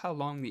abrasive, how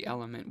long the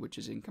element which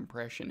is in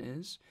compression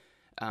is,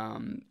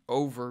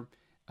 over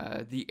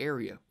the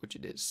area which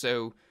it is.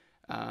 So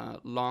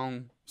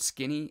long,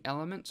 skinny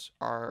elements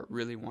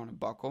really want to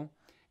buckle,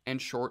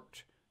 and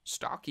short,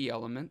 stocky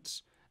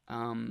elements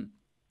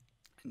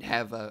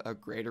have a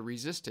greater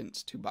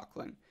resistance to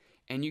buckling.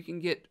 And you can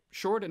get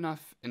short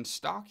enough and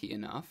stocky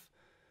enough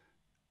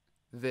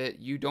that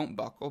you don't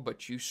buckle,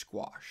 but you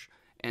squash.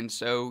 And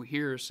so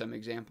here are some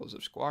examples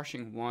of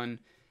squashing. One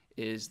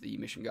is the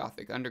Mission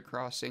Gothic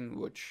undercrossing,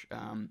 which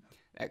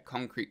that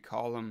concrete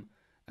column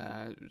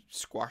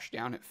squashed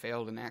down. It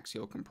failed in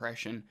axial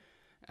compression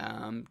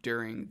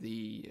during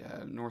the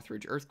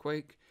Northridge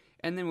earthquake.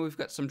 And then we've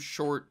got some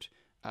short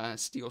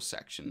steel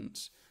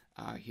sections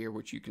here,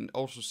 which you can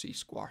also see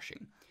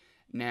squashing.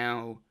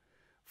 Now,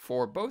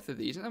 for both of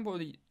these, and then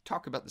we'll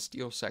talk about the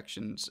steel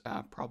sections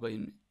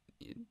probably,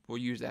 we'll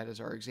use that as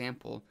our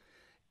example.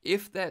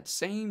 If that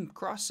same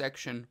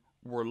cross-section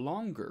were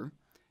longer,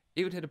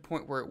 it would hit a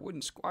point where it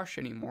wouldn't squash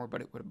anymore, but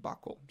it would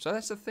buckle. So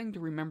that's the thing to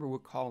remember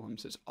with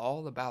columns. It's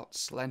all about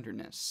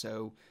slenderness,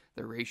 so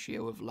the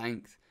ratio of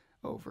length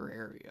over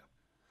area.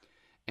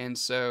 And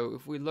so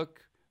if we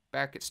look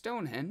back at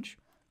Stonehenge,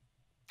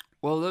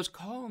 well, those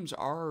columns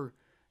are,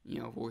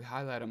 if we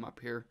highlight them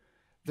up here,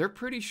 they're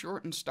pretty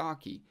short and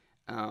stocky.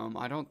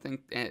 I don't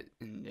think,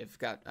 and they've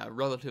got a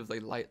relatively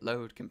light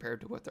load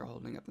compared to what they're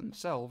holding up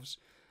themselves.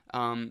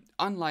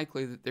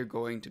 Unlikely that they're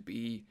going to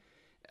be,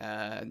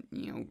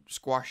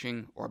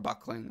 squashing or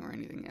buckling or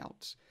anything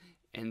else.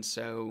 And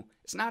so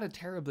it's not a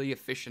terribly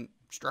efficient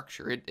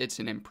structure. It's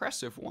an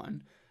impressive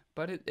one,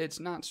 but it's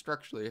not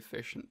structurally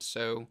efficient.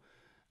 So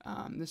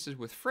this is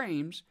with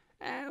frames.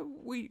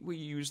 We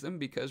use them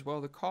because,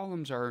 well, the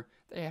columns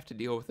they have to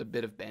deal with a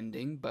bit of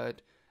bending,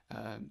 but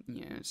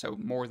so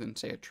more than,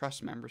 say, a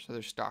truss member, so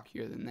they're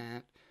stockier than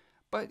that.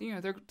 But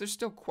they're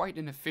still quite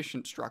an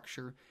efficient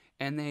structure,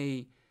 and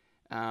they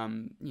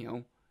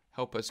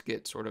help us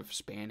get sort of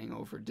spanning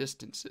over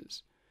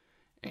distances.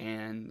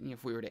 And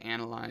if we were to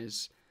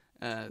analyze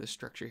the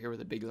structure here where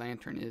the big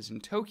lantern is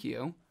in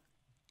Tokyo,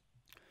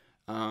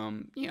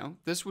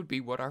 this would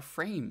be what our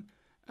frame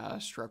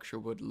structure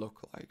would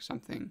look like,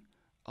 something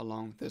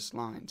along this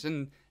lines.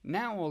 And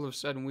now all of a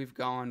sudden we've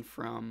gone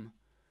from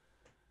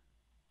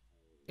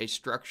a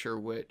structure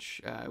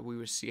which we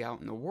would see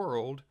out in the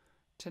world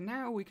to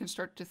now we can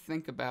start to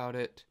think about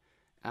it,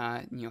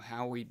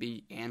 how we'd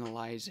be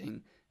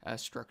analyzing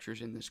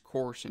structures in this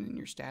course and in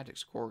your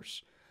statics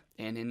course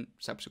and in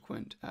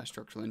subsequent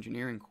structural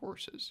engineering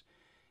courses.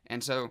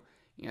 And so,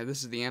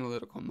 this is the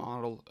analytical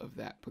model of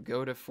that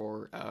pagoda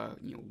for,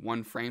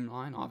 one frame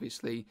line.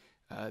 Obviously,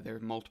 there are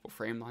multiple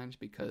frame lines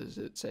because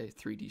it's a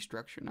 3D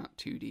structure, not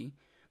 2D.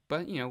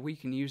 But, we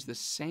can use the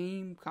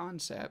same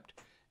concept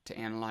to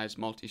analyze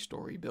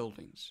multi-story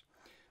buildings.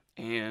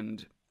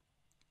 And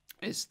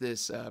it's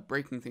this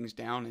breaking things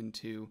down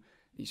into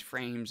these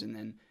frames and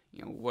then,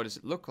 what does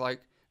it look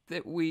like,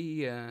 that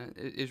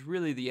is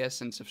really the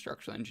essence of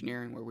structural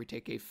engineering, where we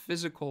take a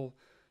physical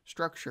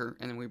structure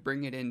and then we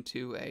bring it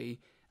into an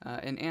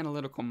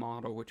analytical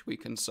model which we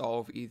can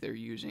solve either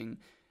using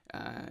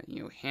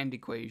hand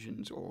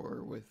equations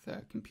or with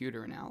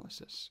computer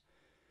analysis.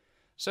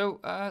 So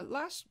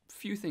last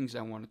few things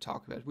I want to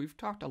talk about. We've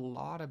talked a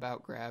lot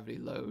about gravity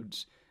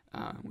loads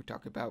We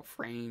talk about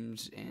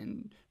frames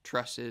and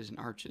trusses and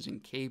arches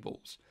and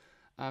cables.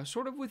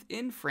 Sort of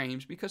within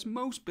frames, because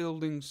most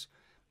buildings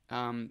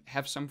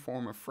have some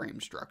form of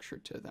frame structure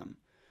to them.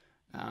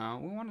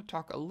 We want to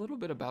talk a little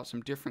bit about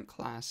some different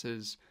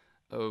classes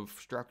of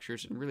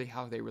structures and really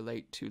how they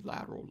relate to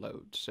lateral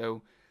loads.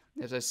 So,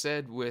 as I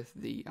said with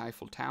the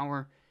Eiffel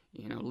Tower,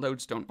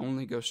 loads don't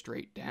only go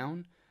straight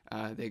down,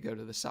 they go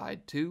to the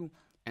side too,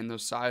 and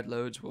those side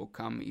loads will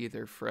come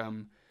either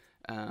from,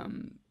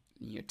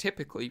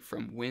 typically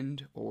from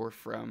wind or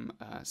from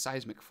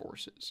seismic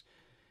forces.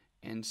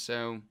 And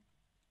so,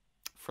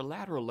 for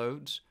lateral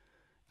loads,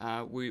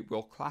 we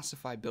will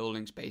classify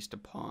buildings based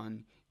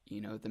upon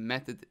the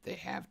method that they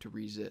have to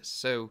resist.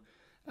 So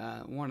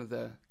one of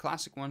the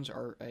classic ones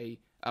are a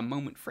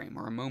moment frame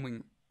or a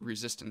moment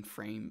resistant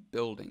frame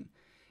building.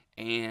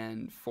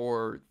 And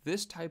for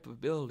this type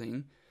of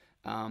building,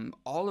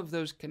 all of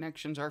those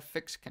connections are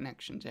fixed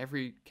connections.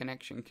 Every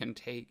connection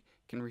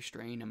can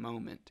restrain a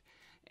moment.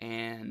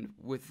 And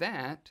with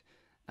that,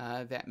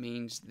 that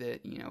means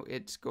that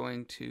it's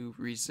going to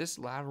resist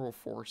lateral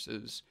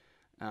forces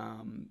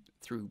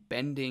through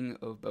bending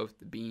of both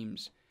the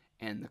beams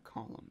and the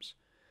columns.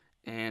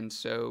 And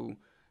so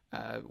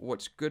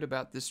what's good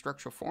about this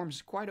structural form is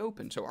it's quite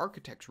open. So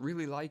architects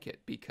really like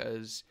it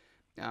because,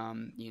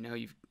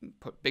 you've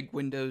put big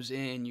windows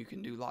in, you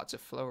can do lots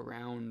of flow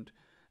around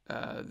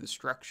the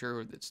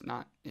structure that's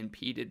not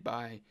impeded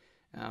by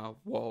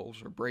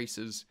walls or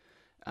braces.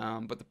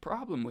 But the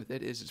problem with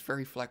it is it's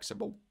very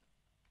flexible.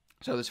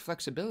 So this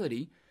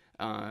flexibility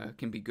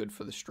can be good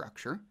for the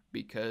structure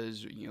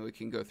because, it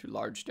can go through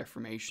large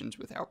deformations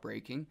without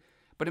breaking.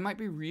 But it might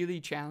be really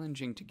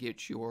challenging to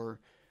get your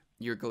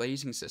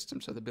glazing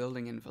system, so the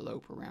building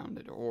envelope around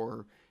it,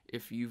 or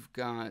if you've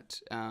got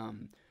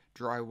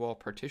drywall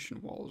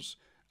partition walls,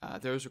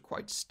 those are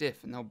quite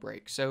stiff and they'll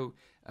break. So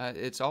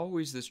it's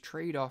always this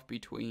trade-off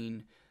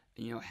between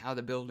how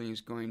the building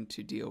is going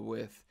to deal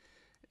with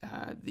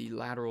the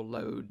lateral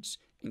loads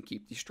and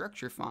keep the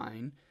structure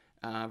fine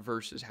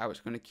versus how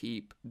it's going to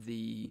keep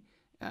the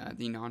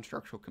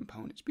non-structural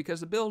components,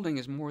 because the building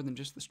is more than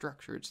just the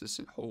structure, it's this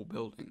whole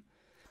building.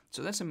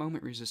 So that's a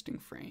moment resisting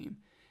frame.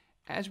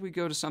 As we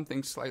go to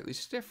something slightly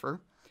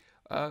stiffer,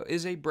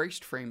 is a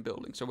braced frame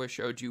building. So I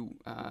showed you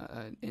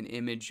an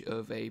image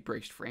of a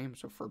braced frame,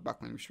 so for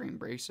buckling restraint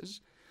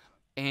braces.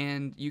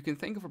 And you can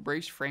think of a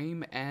braced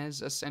frame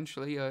as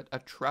essentially a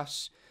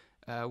truss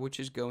which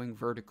is going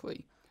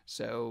vertically.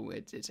 So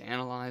it's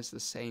analyzed the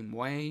same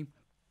way.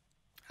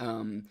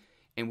 And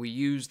we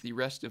use the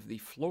rest of the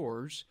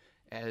floors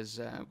as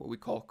what we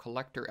call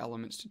collector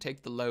elements to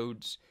take the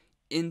loads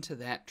into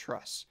that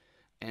truss.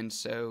 And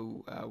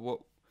so what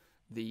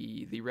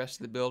the rest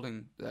of the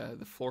building,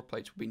 the floor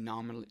plates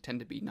will tend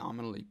to be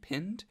nominally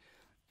pinned,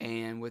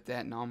 and with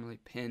that nominally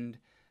pinned,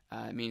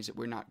 it means that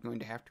we're not going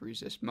to have to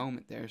resist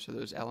moment there, so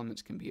those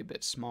elements can be a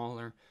bit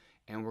smaller,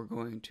 and we're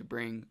going to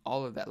bring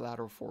all of that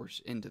lateral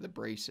force into the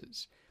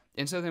braces.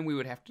 And so then we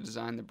would have to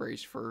design the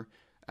brace for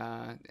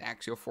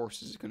axial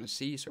forces it's going to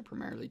see, so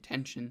primarily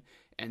tension,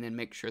 and then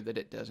make sure that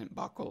it doesn't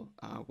buckle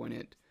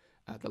when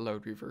the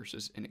load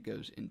reverses and it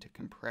goes into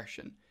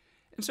compression.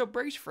 And so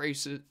braced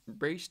frames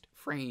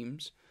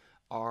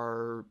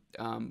are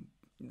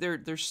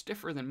they're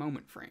stiffer than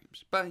moment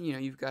frames, but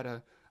you've got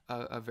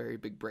a very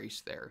big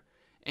brace there,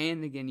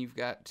 and again you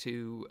got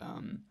to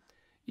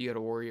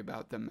worry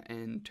about them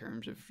in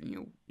terms of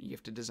you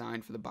have to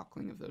design for the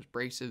buckling of those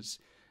braces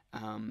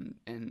and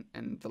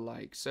the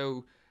like.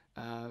 So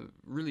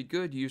really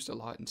good, used a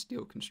lot in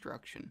steel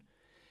construction.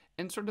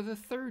 And sort of the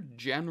third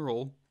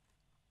general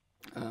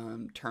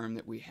term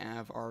that we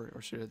have are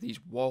sort of these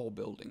wall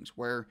buildings,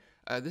 where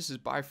this is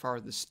by far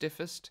the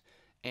stiffest,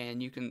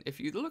 and you can, if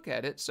you look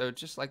at it, so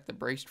just like the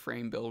braced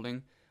frame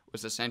building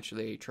was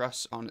essentially a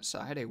truss on its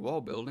side, a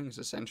wall building is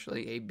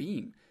essentially a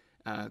beam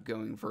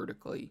going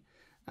vertically,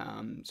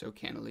 so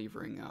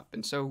cantilevering up.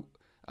 And so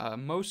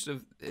most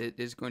of it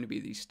is going to be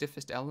the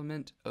stiffest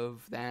element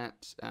of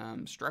that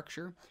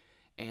structure,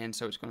 and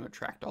so it's going to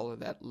attract all of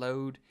that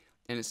load,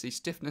 and it's the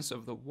stiffness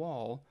of the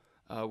wall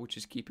which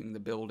is keeping the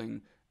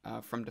building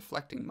from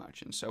deflecting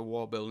much. And so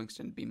wall buildings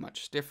tend to be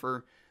much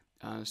stiffer,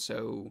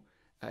 so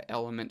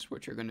elements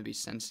which are going to be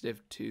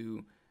sensitive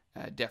to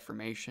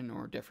deformation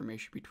or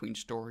deformation between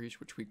stories,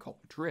 which we call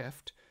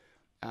drift,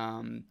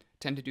 tend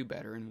to do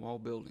better in wall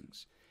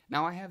buildings.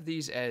 Now I have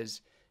these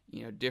as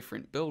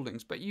different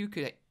buildings, but you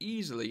could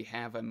easily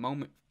have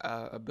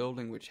a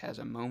building which has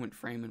a moment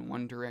frame in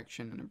one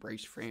direction and a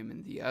brace frame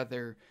in the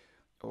other,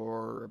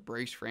 or a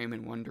brace frame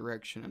in one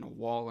direction and a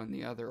wall in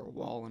the other, or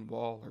wall and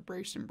wall, or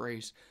brace and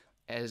brace.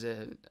 As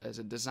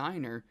a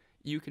designer,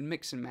 you can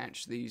mix and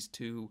match these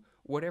to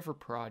whatever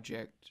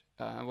project,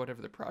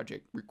 whatever the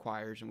project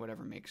requires and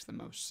whatever makes the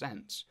most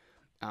sense.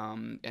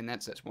 And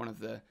that's one of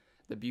the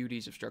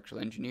beauties of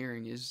structural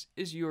engineering is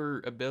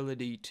your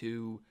ability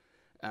to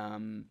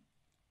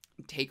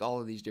take all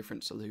of these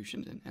different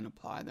solutions and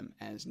apply them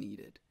as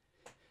needed.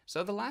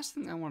 So the last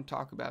thing I want to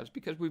talk about is,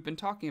 because we've been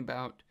talking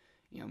about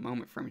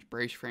moment frames,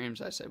 brace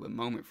frames. I said with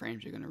moment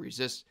frames you're going to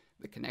resist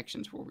The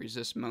connections will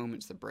resist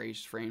moments, the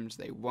brace frames,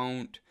 they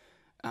won't.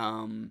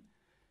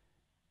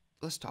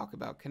 Let's talk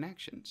about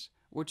connections,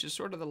 which is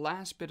sort of the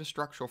last bit of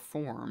structural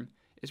form.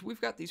 Is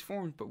we've got these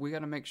forms, but we got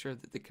to make sure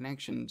that the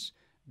connections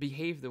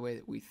behave the way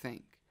that we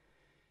think.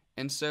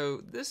 And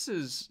so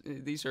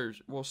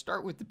we'll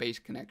start with the base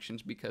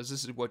connections, because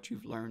this is what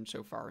you've learned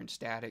so far in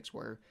statics,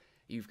 where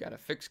you've got a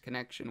fixed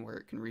connection where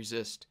it can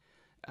resist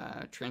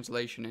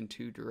translation in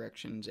two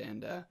directions,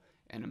 and a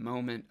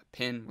moment, a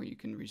pin where you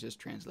can resist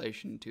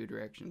translation in two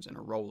directions, and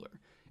a roller.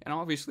 And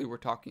obviously we're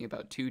talking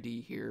about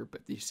 2D here,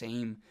 but the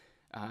same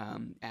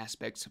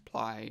aspects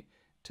apply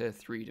to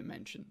 3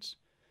 dimensions.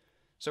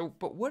 So,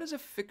 but what does a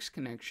fixed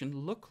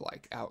connection look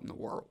like out in the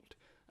world?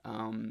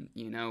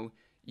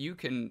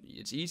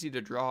 It's easy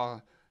to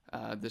draw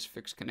this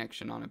fixed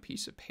connection on a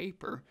piece of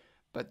paper,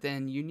 but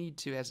then you need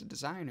to, as a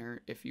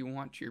designer, if you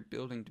want your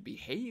building to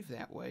behave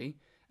that way,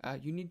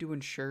 you need to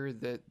ensure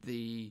that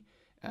the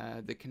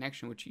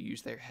connection which you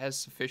use there has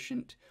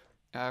sufficient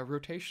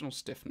rotational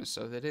stiffness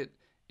so that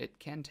it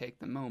can take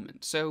the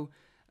moment. So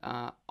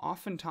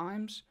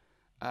oftentimes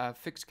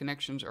fixed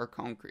connections are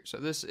concrete. So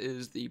this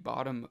is the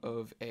bottom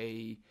of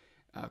a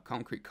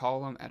concrete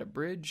column at a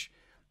bridge,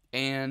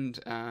 and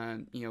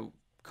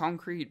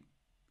concrete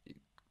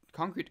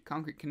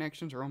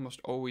connections are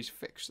almost always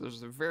fixed.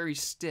 Those are very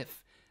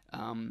stiff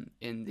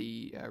in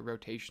the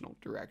rotational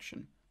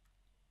direction.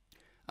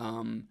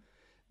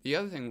 The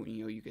other thing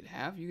you could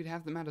have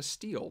them out of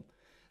steel.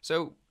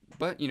 So,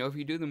 but if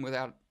you do them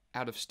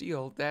out of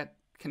steel, that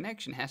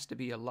connection has to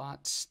be a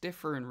lot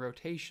stiffer in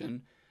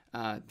rotation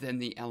than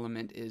the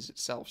element is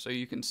itself. So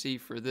you can see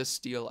for this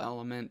steel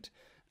element,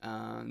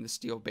 the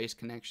steel base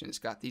connection, it's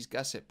got these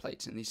gusset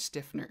plates and these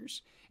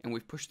stiffeners, and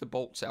we've pushed the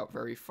bolts out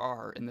very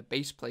far, and the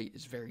base plate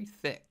is very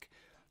thick.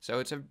 So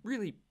it's a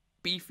really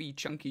beefy,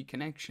 chunky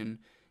connection,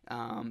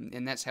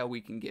 and that's how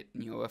we can get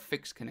a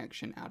fixed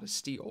connection out of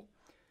steel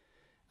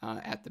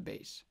at the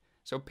base.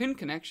 So pin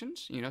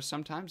connections,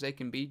 sometimes they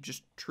can be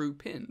just true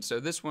pins. So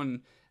this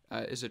one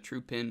is a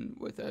true pin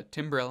with a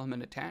timber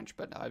element attached,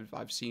 but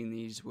I've seen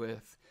these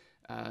with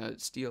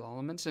steel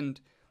elements, and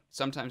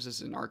sometimes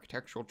this is an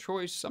architectural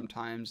choice.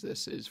 Sometimes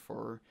this is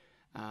for,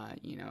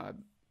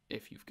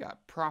 if you've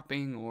got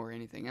propping or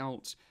anything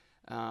else.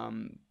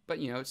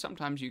 But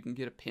sometimes you can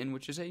get a pin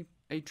which is a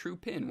true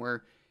pin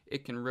where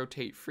it can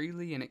rotate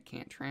freely and it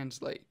can't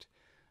translate.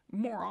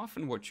 More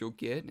often what you'll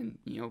get, and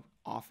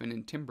often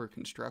in timber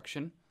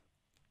construction,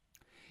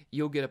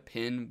 you'll get a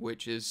pin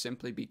which is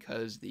simply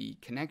because the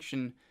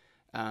connection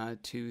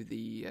to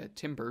the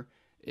timber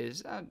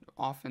is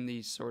often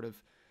these sort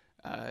of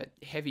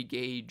heavy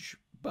gauge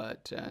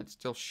but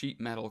still sheet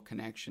metal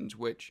connections,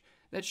 which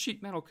that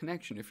sheet metal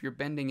connection, if you're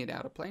bending it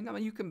out of plane,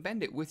 you can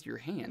bend it with your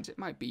hands. It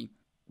might be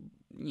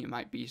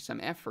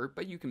some effort,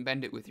 but you can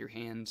bend it with your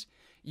hands.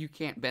 You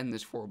can't bend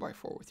this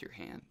 4x4 with your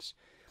hands.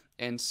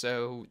 And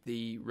so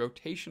the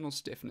rotational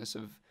stiffness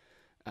of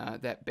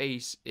that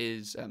base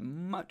is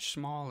much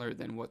smaller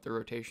than what the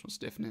rotational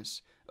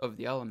stiffness of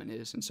the element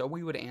is, and so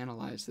we would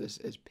analyze this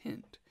as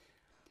pinned.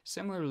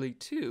 Similarly,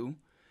 too,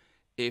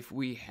 if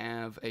we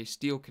have a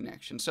steel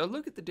connection. So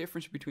look at the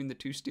difference between the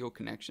two steel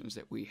connections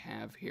that we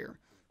have here.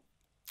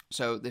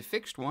 So the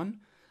fixed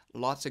one,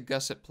 lots of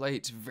gusset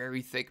plates,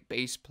 very thick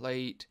base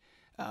plate,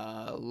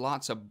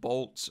 lots of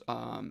bolts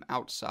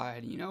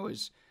outside,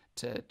 is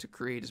to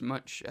create as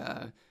much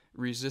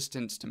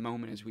resistance to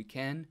moment as we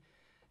can.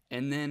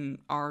 And then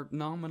our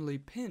nominally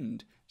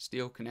pinned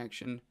steel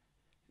connection,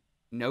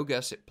 no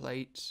gusset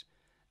plates,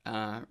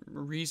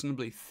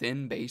 reasonably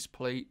thin base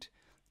plate,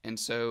 and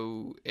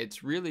so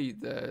it's really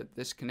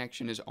this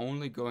connection is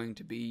only going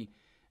to be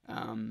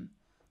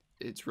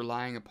it's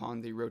relying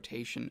upon the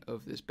rotation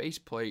of this base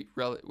plate,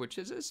 which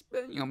is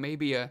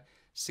maybe a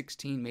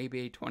 16,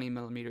 maybe a 20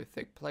 millimeter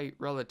thick plate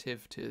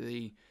relative to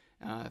the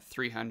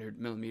 300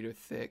 millimeter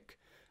thick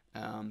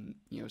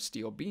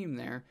steel beam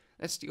there.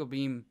 That steel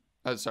beam,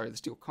 the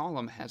steel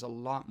column has a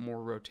lot more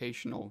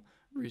rotational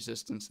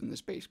resistance than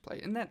this base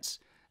plate, and that's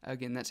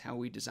how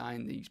we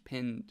design these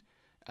pinned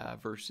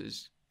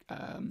versus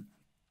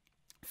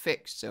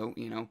fixed. So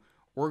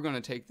we're going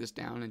to take this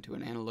down into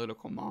an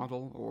analytical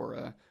model or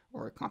a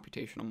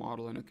computational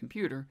model in a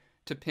computer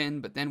to pin,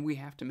 but then we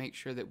have to make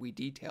sure that we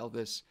detail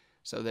this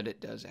so that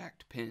it does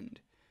act pinned.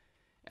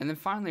 And then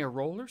finally a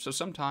roller. So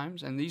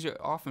sometimes, and these are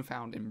often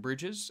found in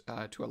bridges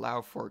to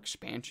allow for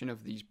expansion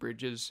of these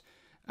bridges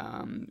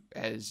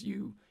as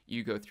you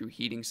go through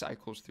heating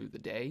cycles through the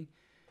day.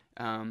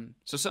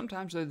 So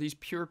sometimes there are these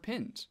pure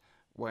pins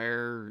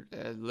where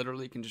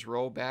literally can just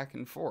roll back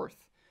and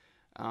forth.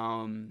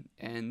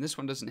 And this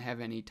one doesn't have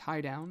any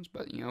tie downs,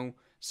 but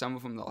some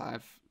of them they'll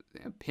have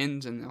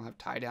pins and they'll have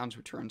tie downs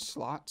which are in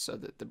slots so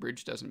that the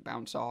bridge doesn't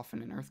bounce off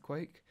in an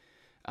earthquake.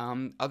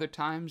 Other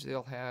times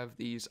they'll have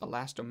these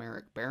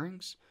elastomeric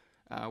bearings,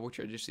 which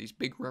are just these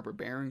big rubber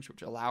bearings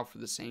which allow for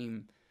the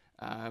same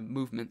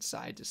movement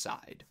side to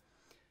side.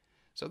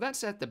 So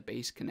that's at the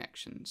base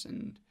connections.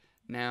 And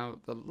now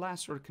the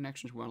last sort of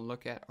connections we want to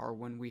look at are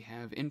when we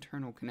have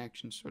internal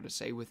connections, sort of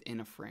say within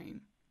a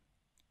frame.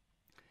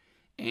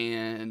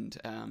 And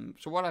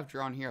so what I've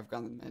drawn here, I've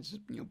got them as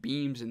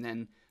beams, and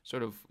then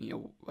sort of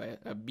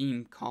a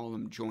beam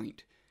column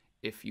joint,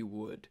 if you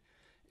would.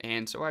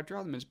 And so I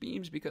draw them as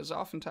beams because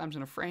oftentimes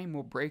in a frame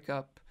we'll break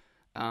up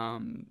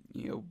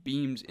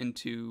beams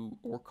into,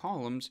 or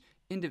columns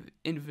into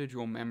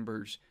individual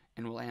members,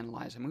 and we'll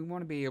analyze them. We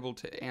want to be able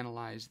to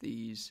analyze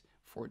these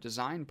for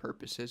design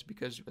purposes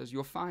because, as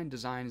you'll find,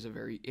 design is a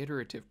very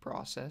iterative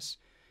process.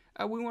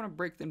 We want to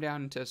break them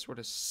down into sort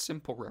of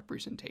simple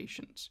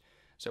representations.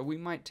 So we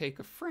might take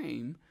a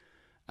frame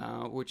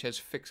which has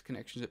fixed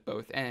connections at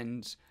both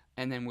ends,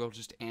 and then we'll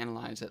just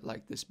analyze it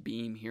like this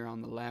beam here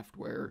on the left,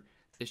 where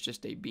it's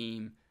just a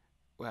beam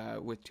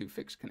with two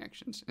fixed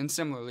connections. And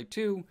similarly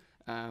too,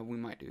 we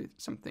might do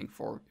something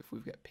for if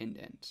we've got pinned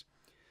ends.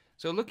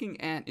 So looking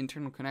at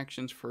internal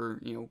connections for,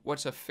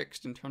 what's a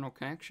fixed internal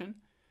connection?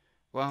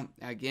 Well,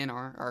 again,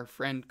 our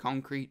friend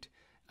concrete,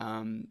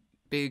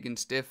 big and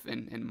stiff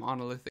and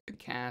monolithic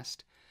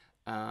cast.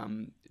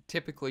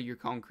 Typically your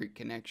concrete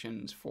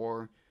connections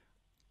for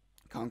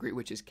concrete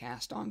which is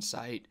cast on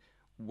site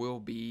will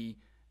be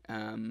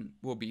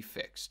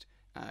fixed.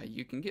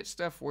 You can get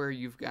stuff where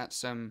you've got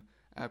some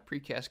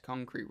precast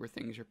concrete where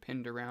things are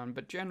pinned around,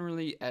 but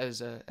generally,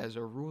 as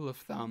a rule of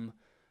thumb,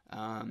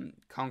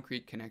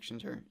 concrete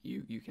connections are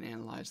you can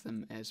analyze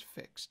them as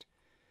fixed.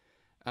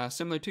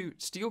 Similar to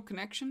steel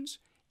connections,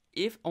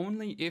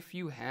 only if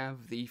you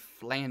have the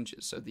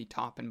flanges, so the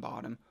top and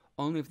bottom,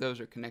 only if those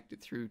are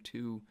connected through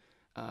to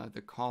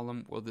the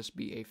column will this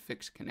be a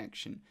fixed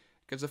connection.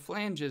 Because the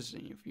flanges,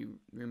 if you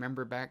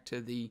remember back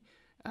to the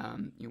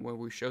where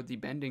we showed the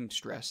bending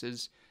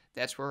stresses,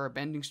 that's where our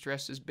bending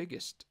stress is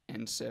biggest,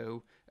 and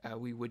so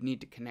we would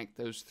need to connect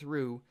those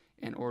through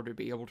in order to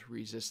be able to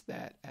resist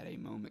that at a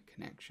moment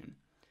connection.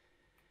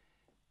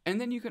 And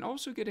then you can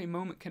also get a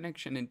moment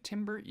connection in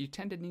timber. You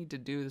tend to need to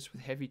do this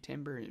with heavy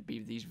timber. It'd be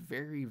these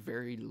very,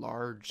 very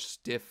large,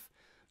 stiff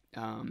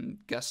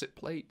gusset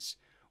plates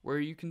where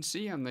you can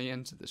see on the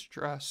ends of this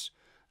truss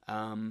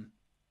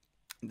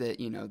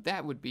that,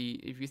 that would be,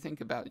 if you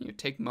think about,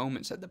 take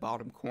moments at the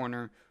bottom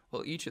corner,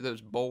 well, each of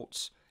those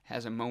bolts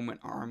has a moment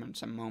arm and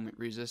some moment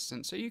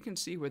resistance. So you can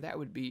see where that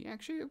would be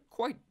actually a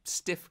quite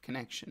stiff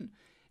connection.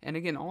 And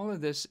again, all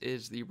of this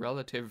is the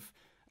relative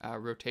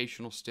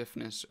rotational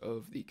stiffness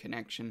of the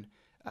connection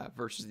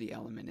versus the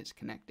element it's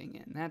connecting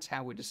in. That's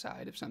how we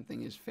decide if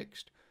something is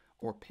fixed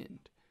or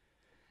pinned.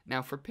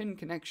 Now for pin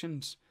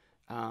connections,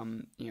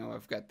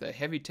 I've got the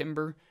heavy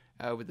timber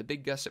with the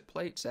big gusset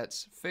plates,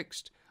 that's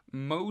fixed.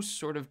 Most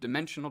sort of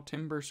dimensional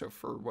timber, so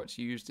for what's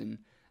used in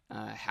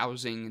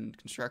housing and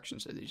construction,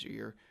 so these are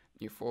your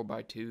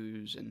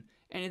 4x2s and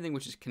anything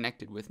which is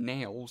connected with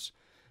nails,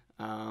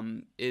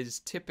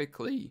 is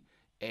typically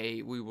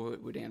we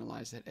would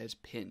analyze it as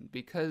pinned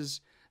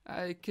because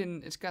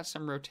it's got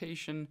some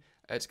rotation,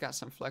 it's got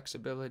some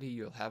flexibility,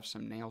 you'll have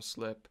some nail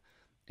slip,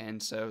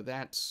 and so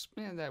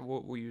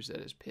we'll use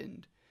that as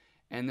pinned.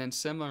 And then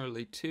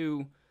similarly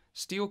to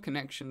steel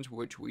connections,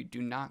 which we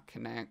do not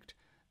connect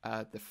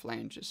the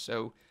flanges.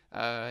 So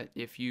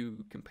if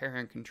you compare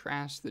and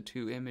contrast the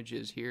two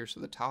images here, so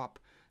the top,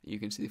 you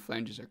can see the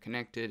flanges are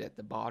connected. At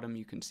the bottom,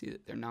 you can see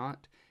that they're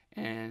not.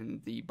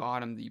 And the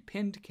bottom, the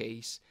pinned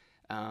case,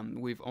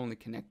 we've only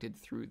connected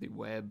through the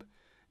web.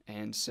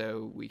 And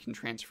so we can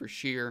transfer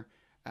shear,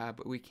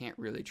 but we can't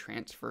really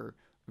transfer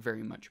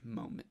very much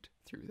moment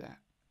through that.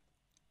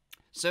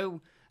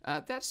 So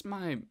that's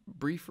my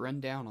brief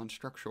rundown on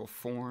structural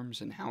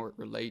forms and how it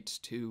relates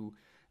to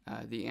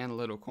the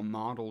analytical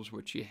models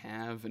which you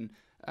have,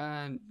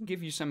 and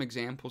give you some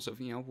examples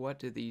of, what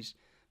do these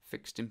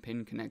fixed and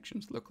pin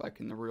connections look like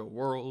in the real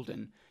world,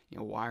 and,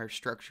 why are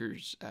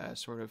structures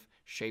sort of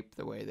shaped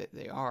the way that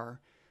they are.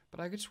 But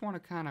I just want to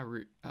kind of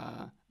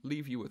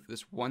leave you with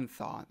this one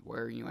thought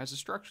where, as a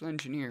structural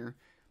engineer,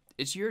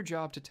 it's your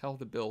job to tell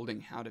the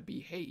building how to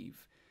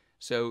behave.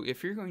 So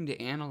if you're going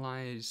to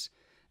analyze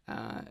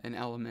an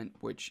element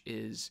which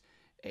is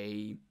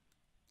a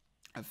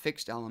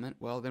fixed element,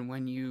 well, then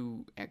when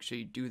you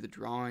actually do the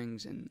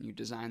drawings and you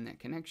design that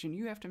connection,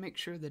 you have to make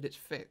sure that it's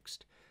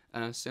fixed.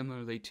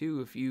 Similarly,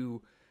 too, if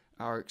you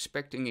are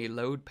expecting a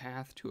load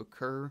path to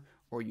occur,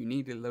 or you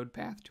need a load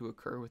path to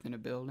occur within a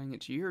building,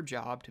 it's your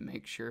job to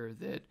make sure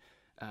that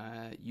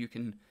you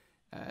can,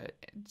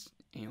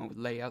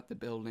 lay out the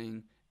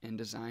building and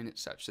design it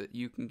such that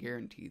you can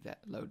guarantee that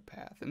load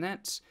path. And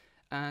that's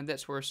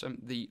where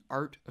the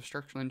art of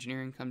structural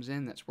engineering comes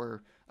in. That's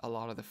where a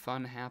lot of the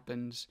fun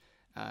happens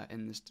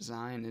in this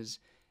design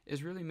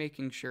is really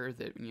making sure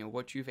that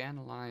what you've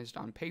analyzed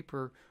on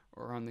paper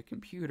or on the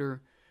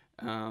computer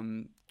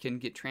can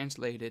get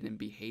translated and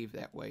behave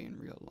that way in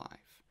real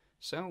life.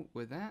 So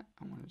with that,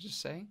 I want to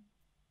just say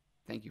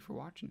thank you for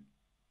watching.